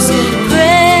 Jesus,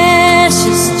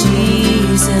 precious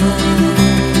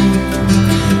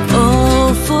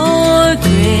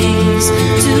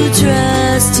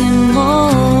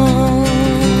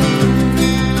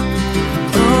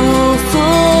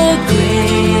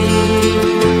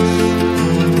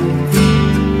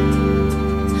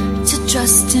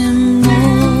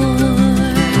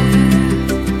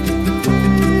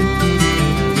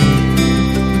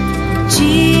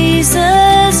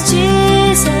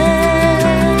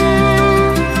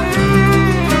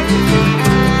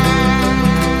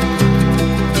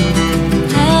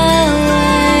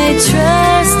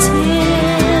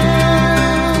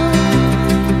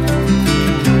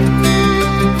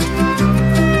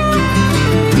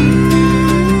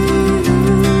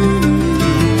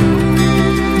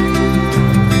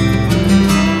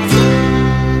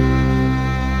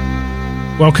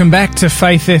Welcome back to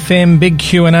Faith FM Big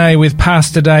Q&A with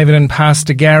Pastor David and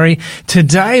Pastor Gary.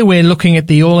 Today we're looking at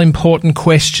the all-important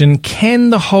question,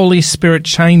 can the Holy Spirit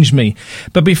change me?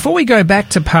 But before we go back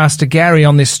to Pastor Gary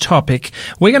on this topic,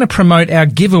 we're going to promote our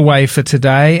giveaway for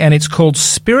today, and it's called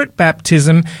Spirit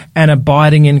Baptism and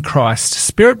Abiding in Christ.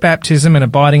 Spirit Baptism and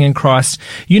Abiding in Christ.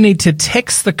 You need to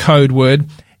text the code word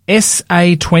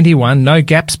SA21, no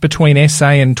gaps between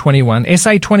SA and 21,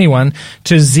 SA21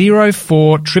 to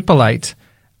 04888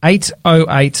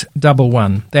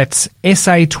 80811. That's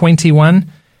SA21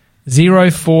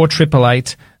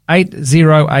 04888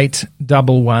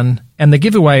 80811. And the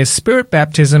giveaway is Spirit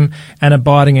Baptism and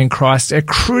Abiding in Christ, a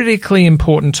critically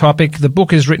important topic. The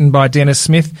book is written by Dennis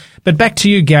Smith. But back to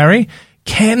you, Gary.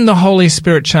 Can the Holy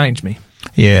Spirit change me?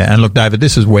 Yeah, and look, David,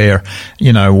 this is where,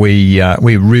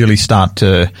 we really start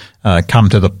to come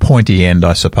to the pointy end,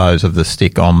 I suppose, of the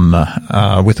stick on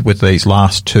with these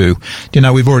last two.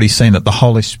 We've already seen that the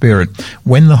Holy Spirit,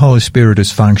 when the Holy Spirit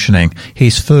is functioning,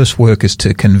 his first work is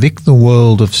to convict the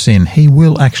world of sin. He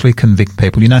will actually convict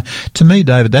people. To me,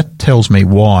 David, that tells me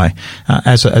why,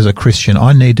 as a Christian,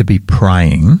 I need to be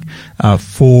praying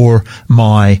for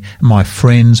my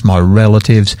friends, my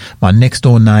relatives, my next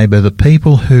door neighbour, the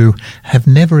people who have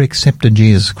never accepted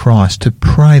Jesus Christ, to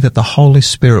pray that the Holy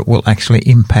Spirit will actually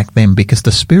impact them, because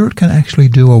the Spirit can actually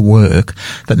do a work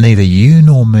that neither you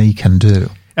nor me can do.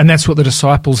 And that's what the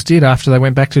disciples did after they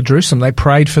went back to Jerusalem. They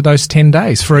prayed for those 10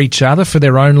 days, for each other, for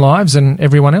their own lives and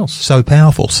everyone else. So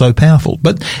powerful, so powerful.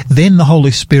 But then the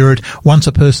Holy Spirit, once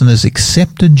a person has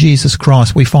accepted Jesus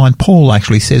Christ, we find Paul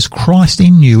actually says, Christ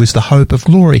in you is the hope of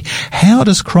glory. How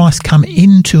does Christ come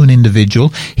into an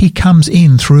individual? He comes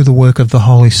in through the work of the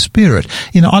Holy Spirit.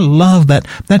 I love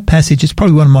that passage. It's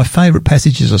probably one of my favourite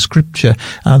passages of Scripture.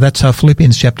 That's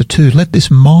Philippians chapter 2. Let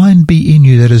this mind be in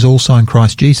you that is also in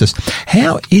Christ Jesus.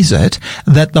 How is it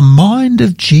that the mind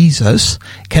of Jesus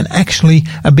can actually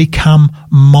become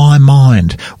my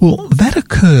mind? Well, that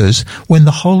occurs when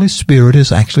the Holy Spirit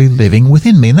is actually living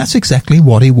within me, and that's exactly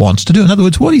what he wants to do. In other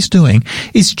words, what he's doing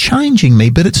is changing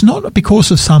me, but it's not because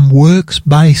of some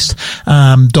works-based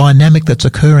dynamic that's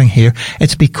occurring here.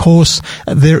 It's because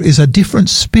there is a different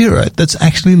spirit that's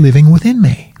actually living within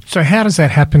me. So how does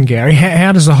that happen, Gary?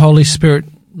 How does the Holy Spirit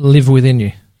live within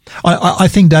you? I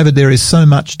think, David, there is so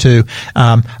much to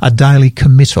a daily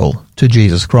committal to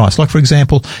Jesus Christ. Like, for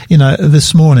example,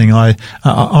 this morning I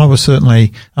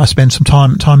spent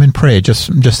some time in prayer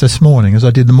just this morning, as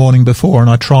I did the morning before, and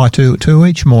I try to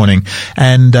each morning.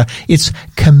 And it's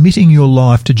committing your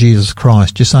life to Jesus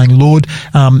Christ. You're saying, Lord,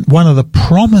 one of the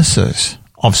promises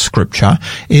of Scripture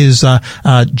is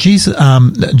Jesus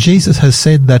has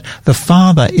said that the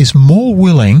Father is more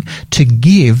willing to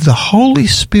give the Holy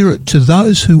Spirit to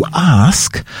those who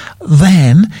ask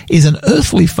than is an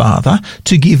earthly father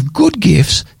to give good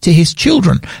gifts to his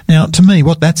children. Now, to me,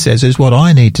 what that says is what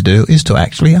I need to do is to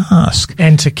actually ask.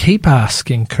 And to keep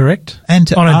asking, correct? And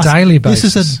to on a daily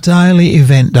basis. This is a daily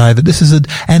event, David.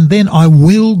 And then I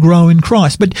will grow in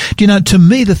Christ. But, to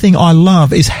me, the thing I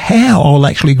love is how I'll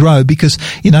actually grow, because,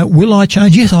 will I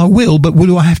change? Yes, I will, but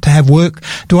do I have to have work?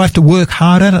 Do I have to work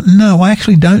hard at it? No, I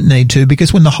actually don't need to,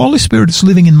 because when the Holy Spirit is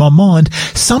living in my mind,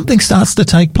 something starts to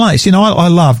take place. I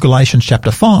love Galatians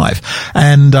chapter 5.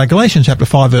 And Galatians chapter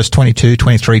 5, verse 22,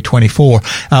 23, 24,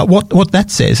 what that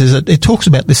says is that it talks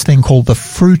about this thing called the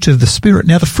fruit of the Spirit.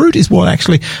 Now, the fruit is what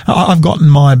actually I've got in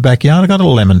my backyard. I've got a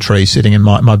lemon tree sitting in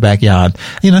my backyard.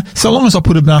 So long as I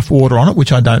put enough water on it,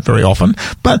 which I don't very often,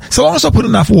 but so long as I put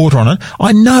enough water on it,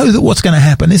 I know that what's going to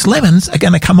happen is lemons are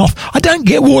going to come off. I don't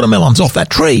get watermelons off that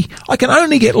tree. I can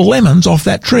only get lemons off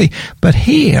that tree. But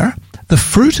here, the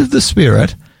fruit of the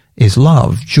Spirit is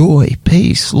love, joy,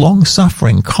 peace,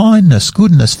 long-suffering, kindness,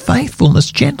 goodness,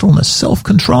 faithfulness, gentleness,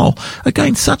 self-control.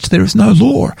 Against such there is no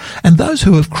law. And those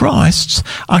who have Christ's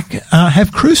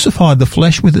have crucified the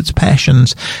flesh with its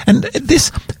passions. And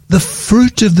the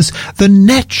fruit of this, the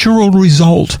natural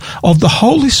result of the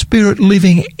Holy Spirit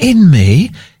living in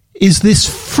me, is this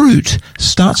fruit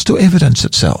starts to evidence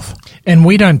itself. And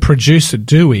we don't produce it,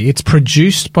 do we? It's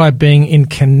produced by being in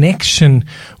connection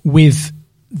with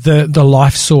the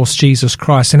life source, Jesus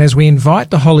Christ. And as we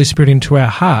invite the Holy Spirit into our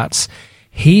hearts,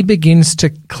 he begins to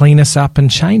clean us up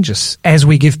and change us as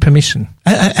we give permission.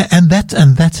 And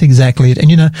that's exactly it.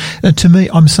 And to me,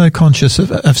 I'm so conscious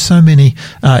of so many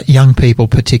young people,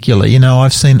 particularly.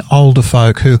 I've seen older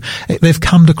folk who they've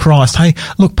come to Christ. Hey,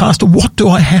 look, Pastor, what do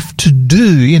I have to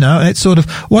do? It's sort of,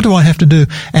 what do I have to do?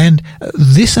 And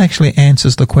this actually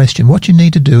answers the question. What you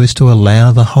need to do is to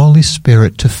allow the Holy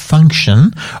Spirit to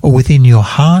function within your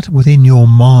heart, within your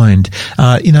mind.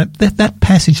 That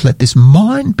passage, let this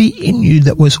mind be in you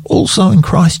that was also in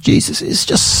Christ Jesus, is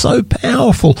just so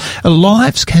powerful.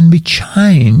 Lives can be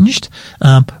changed,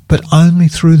 but only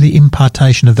through the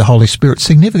impartation of the Holy Spirit.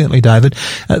 Significantly, David,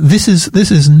 this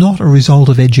is not a result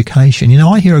of education.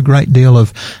 I hear a great deal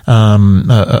of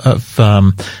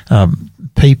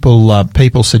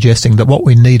people suggesting that what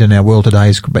we need in our world today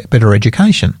is better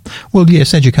education. Well,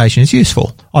 yes, education is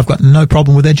useful. I've got no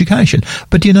problem with education.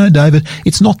 But David,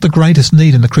 it's not the greatest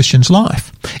need in the Christian's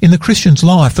life. In the Christian's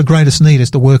life, the greatest need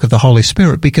is the work of the Holy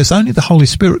Spirit, because only the Holy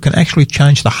Spirit can actually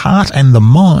change the heart and the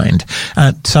mind,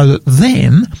 so that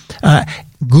then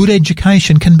good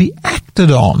education can be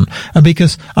acted on,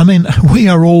 because, we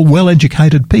are all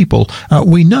well-educated people.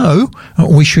 We know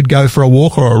we should go for a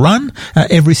walk or a run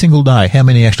every single day. How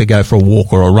many actually go for a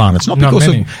walk or a run? It's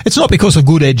not because of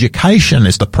good education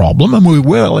is the problem, and we're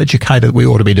well-educated, we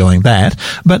ought to be doing that,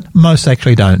 but most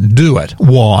actually don't do it.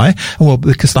 Why? Well,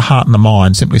 because the heart and the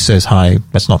mind simply says, hey,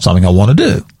 that's not something I want to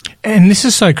do. And this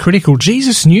is so critical.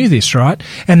 Jesus knew this, right?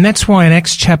 And that's why in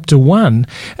Acts chapter 1,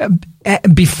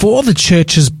 before the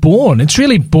church is born, it's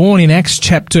really born in Acts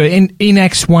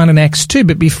 1 and Acts 2,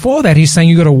 but before that he's saying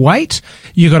you've got to wait,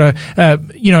 you've got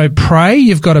to, pray,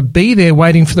 you've got to be there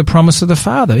waiting for the promise of the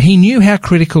Father. He knew how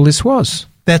critical this was.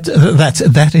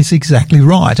 That is exactly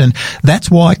right, and that's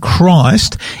why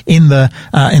Christ in the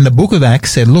book of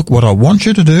Acts said, "Look, what I want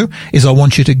you to do is I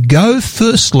want you to go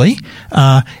firstly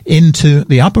into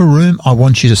the upper room. I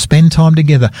want you to spend time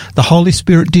together." The Holy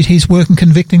Spirit did His work in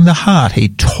convicting the heart. He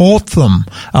taught them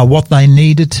what they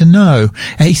needed to know.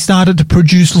 He started to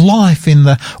produce life in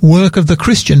the work of the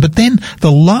Christian. But then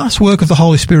the last work of the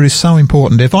Holy Spirit is so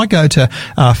important. If I go to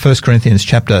 1 Corinthians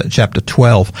chapter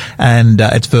 12, and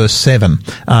it's verse 7.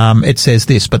 It says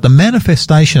this, "But the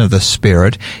manifestation of the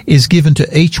Spirit is given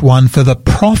to each one for the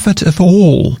profit of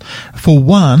all. For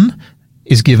one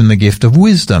is given the gift of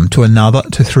wisdom, to another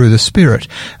through the Spirit,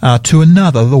 to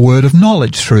another the word of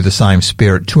knowledge through the same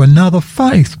Spirit, to another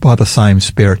faith by the same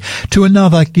Spirit, to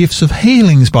another gifts of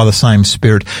healings by the same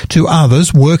Spirit, to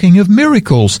others working of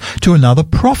miracles, to another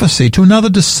prophecy, to another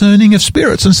discerning of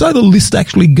spirits." And so the list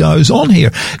actually goes on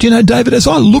here. Do you know, David, as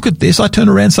I look at this, I turn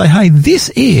around and say, hey, this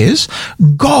is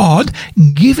God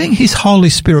giving His Holy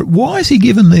Spirit. Why is He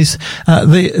given these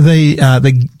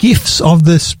the gifts of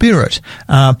the Spirit?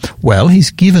 Well, He's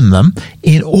given them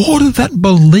in order that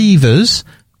believers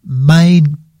may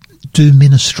do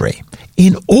ministry,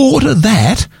 in order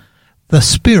that the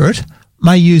Spirit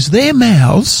may use their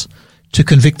mouths to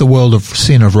convict the world of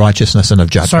sin, of righteousness, and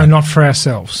of judgment. So not for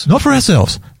ourselves. Not for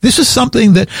ourselves. This is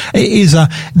something that is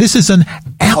an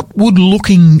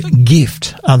outward-looking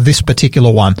gift, this particular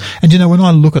one. And when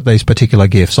I look at these particular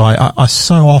gifts, I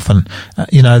so often,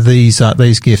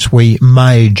 these gifts, we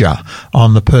major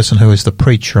on the person who is the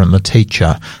preacher and the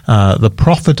teacher, the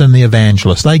prophet and the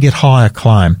evangelist. They get high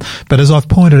acclaim. But as I've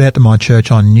pointed out to my church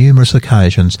on numerous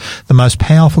occasions, the most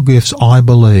powerful gifts, I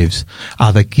believe,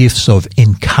 are the gifts of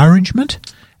encouragement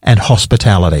and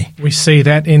hospitality. We see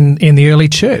that in the early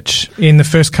church, in the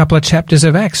first couple of chapters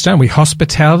of Acts, don't we?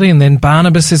 Hospitality, and then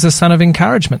Barnabas is the son of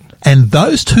encouragement. And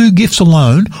those two gifts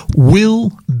alone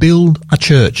will build a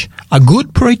church. A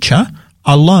good preacher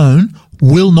alone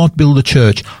will not build a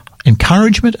church.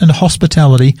 Encouragement and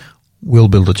hospitality will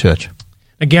build a church.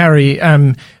 Gary,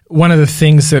 one of the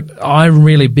things that I'm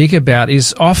really big about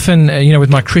is often, with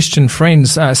my Christian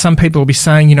friends, some people will be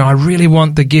saying, I really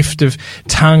want the gift of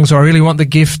tongues, or I really want the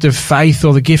gift of faith,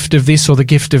 or the gift of this, or the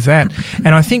gift of that. And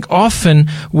I think often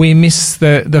we miss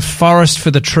the forest for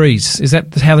the trees. Is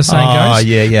that how the saying goes?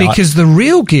 Yeah. Because the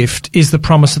real gift is the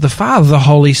promise of the Father, the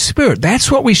Holy Spirit. That's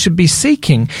what we should be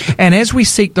seeking. And as we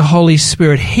seek the Holy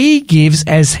Spirit, He gives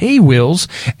as He wills.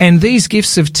 And these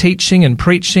gifts of teaching and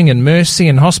preaching and mercy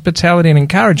and hospitality and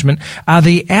encouragement are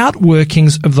the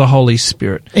outworkings of the Holy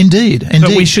Spirit. Indeed.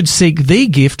 But we should seek the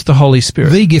gift, the Holy Spirit.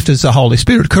 The gift is the Holy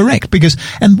Spirit, correct.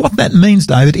 And what that means,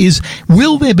 David, is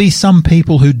will there be some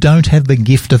people who don't have the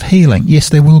gift of healing? Yes,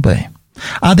 there will be.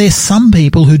 Are there some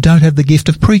people who don't have the gift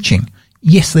of preaching?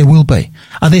 Yes, there will be.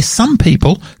 Are there some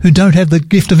people who don't have the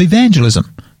gift of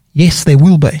evangelism? Yes, there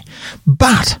will be.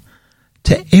 But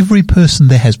to every person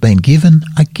there has been given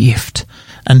a gift.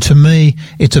 And to me,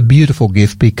 it's a beautiful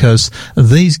gift, because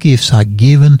these gifts are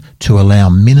given to allow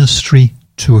ministry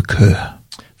to occur.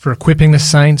 for equipping the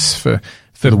saints, for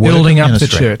the work building of up the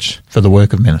ministry. church. For the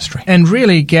work of ministry. And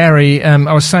really, Gary,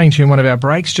 I was saying to you in one of our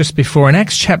breaks just before, in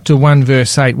Acts chapter 1,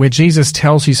 verse 8, where Jesus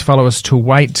tells his followers to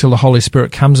wait till the Holy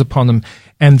Spirit comes upon them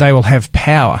and they will have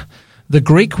power. The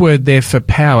Greek word there for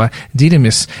power,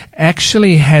 didymis,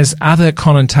 actually has other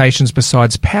connotations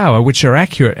besides power, which are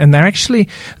accurate. And they're actually,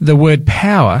 the word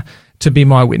power, to be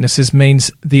my witnesses, means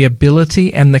the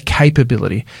ability and the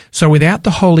capability. So without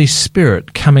the Holy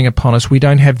Spirit coming upon us, we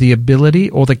don't have the ability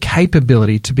or the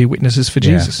capability to be witnesses for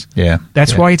Jesus. Yeah.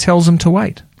 That's why he tells them to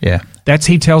wait. Yeah.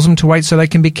 He tells them to wait so they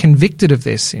can be convicted of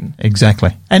their sin. Exactly.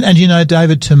 And you know,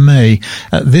 David, to me,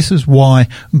 this is why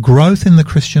growth in the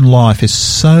Christian life is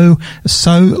so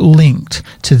linked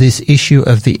to this issue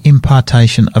of the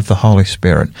impartation of the Holy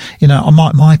Spirit. You know,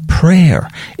 my prayer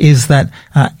is that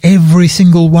every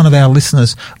single one of our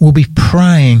listeners will be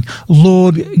praying,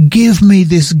 Lord, give me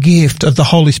this gift of the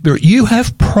Holy Spirit. You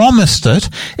have promised it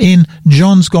in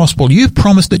John's Gospel. You've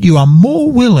promised that you are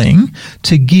more willing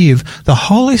to give the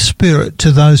Holy Spirit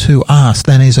to those who ask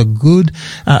than is a good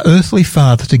earthly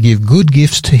father to give good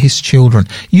gifts to his children.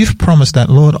 You've promised that,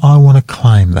 Lord. I want to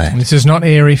claim that. This is not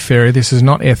airy-fairy. This is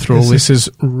not ethereal. This is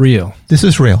real. This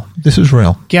is real. This is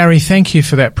real. Gary, thank you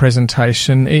for that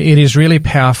presentation. It is really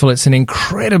powerful. It's an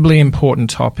incredibly important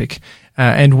topic.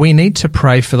 And we need to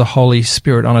pray for the Holy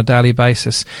Spirit on a daily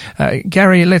basis.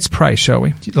 Gary, let's pray, shall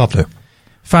we? Love to.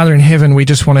 Father in heaven, we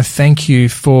just want to thank you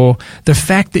for the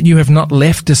fact that you have not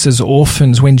left us as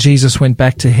orphans when Jesus went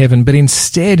back to heaven, but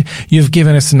instead you've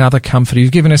given us another comforter.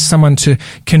 You've given us someone to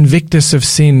convict us of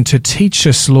sin, to teach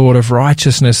us, Lord, of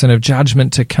righteousness and of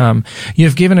judgment to come.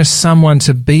 You've given us someone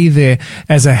to be there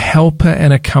as a helper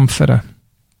and a comforter.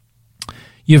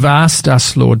 You've asked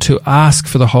us, Lord, to ask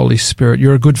for the Holy Spirit.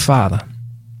 You're a good Father,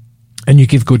 and you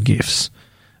give good gifts.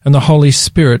 And the Holy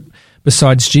Spirit,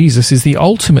 besides Jesus, is the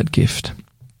ultimate gift.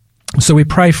 So we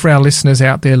pray for our listeners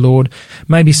out there, Lord.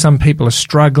 Maybe some people are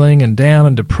struggling and down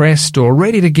and depressed or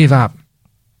ready to give up.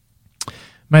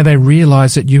 May they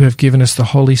realize that you have given us the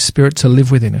Holy Spirit to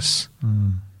live within us.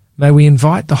 May we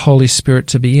invite the Holy Spirit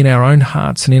to be in our own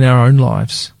hearts and in our own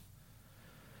lives.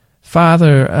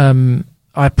 Father,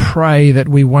 I pray that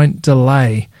we won't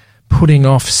delay putting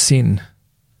off sin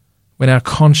when our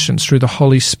conscience through the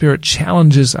Holy Spirit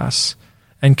challenges us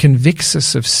and convicts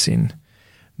us of sin.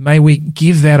 May we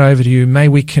give that over to you. May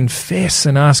we confess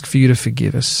and ask for you to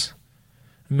forgive us.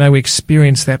 May we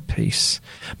experience that peace.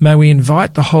 May we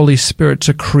invite the Holy Spirit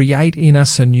to create in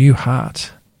us a new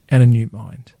heart and a new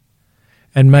mind.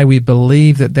 And may we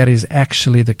believe that that is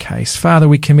actually the case. Father,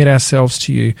 we commit ourselves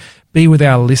to you. Be with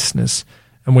our listeners.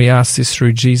 And we ask this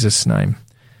through Jesus' name.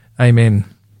 Amen.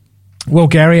 Well,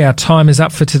 Gary, our time is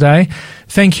up for today.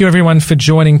 Thank you, everyone, for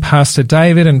joining Pastor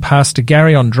David and Pastor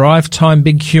Gary on Drive Time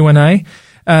Big Q&A.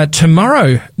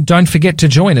 Tomorrow, don't forget to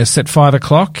join us at 5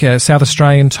 o'clock South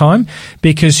Australian time,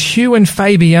 because Hugh and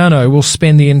Fabiano will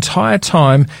spend the entire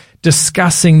time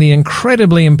discussing the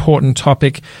incredibly important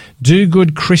topic, do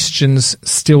good Christians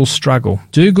still struggle?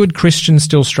 Do good Christians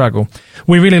still struggle?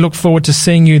 We really look forward to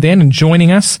seeing you then and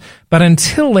joining us. But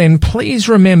until then, please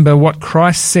remember what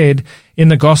Christ said in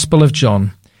the Gospel of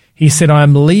John. He said, I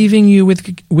am leaving you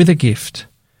with a gift,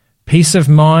 peace of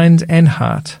mind and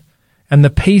heart. And the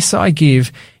peace I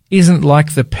give isn't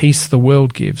like the peace the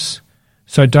world gives.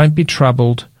 So don't be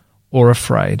troubled or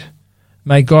afraid.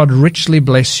 May God richly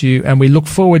bless you, and we look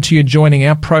forward to you joining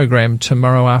our program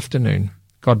tomorrow afternoon.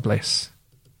 God bless.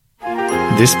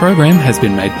 This program has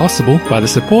been made possible by the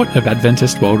support of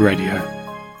Adventist World Radio.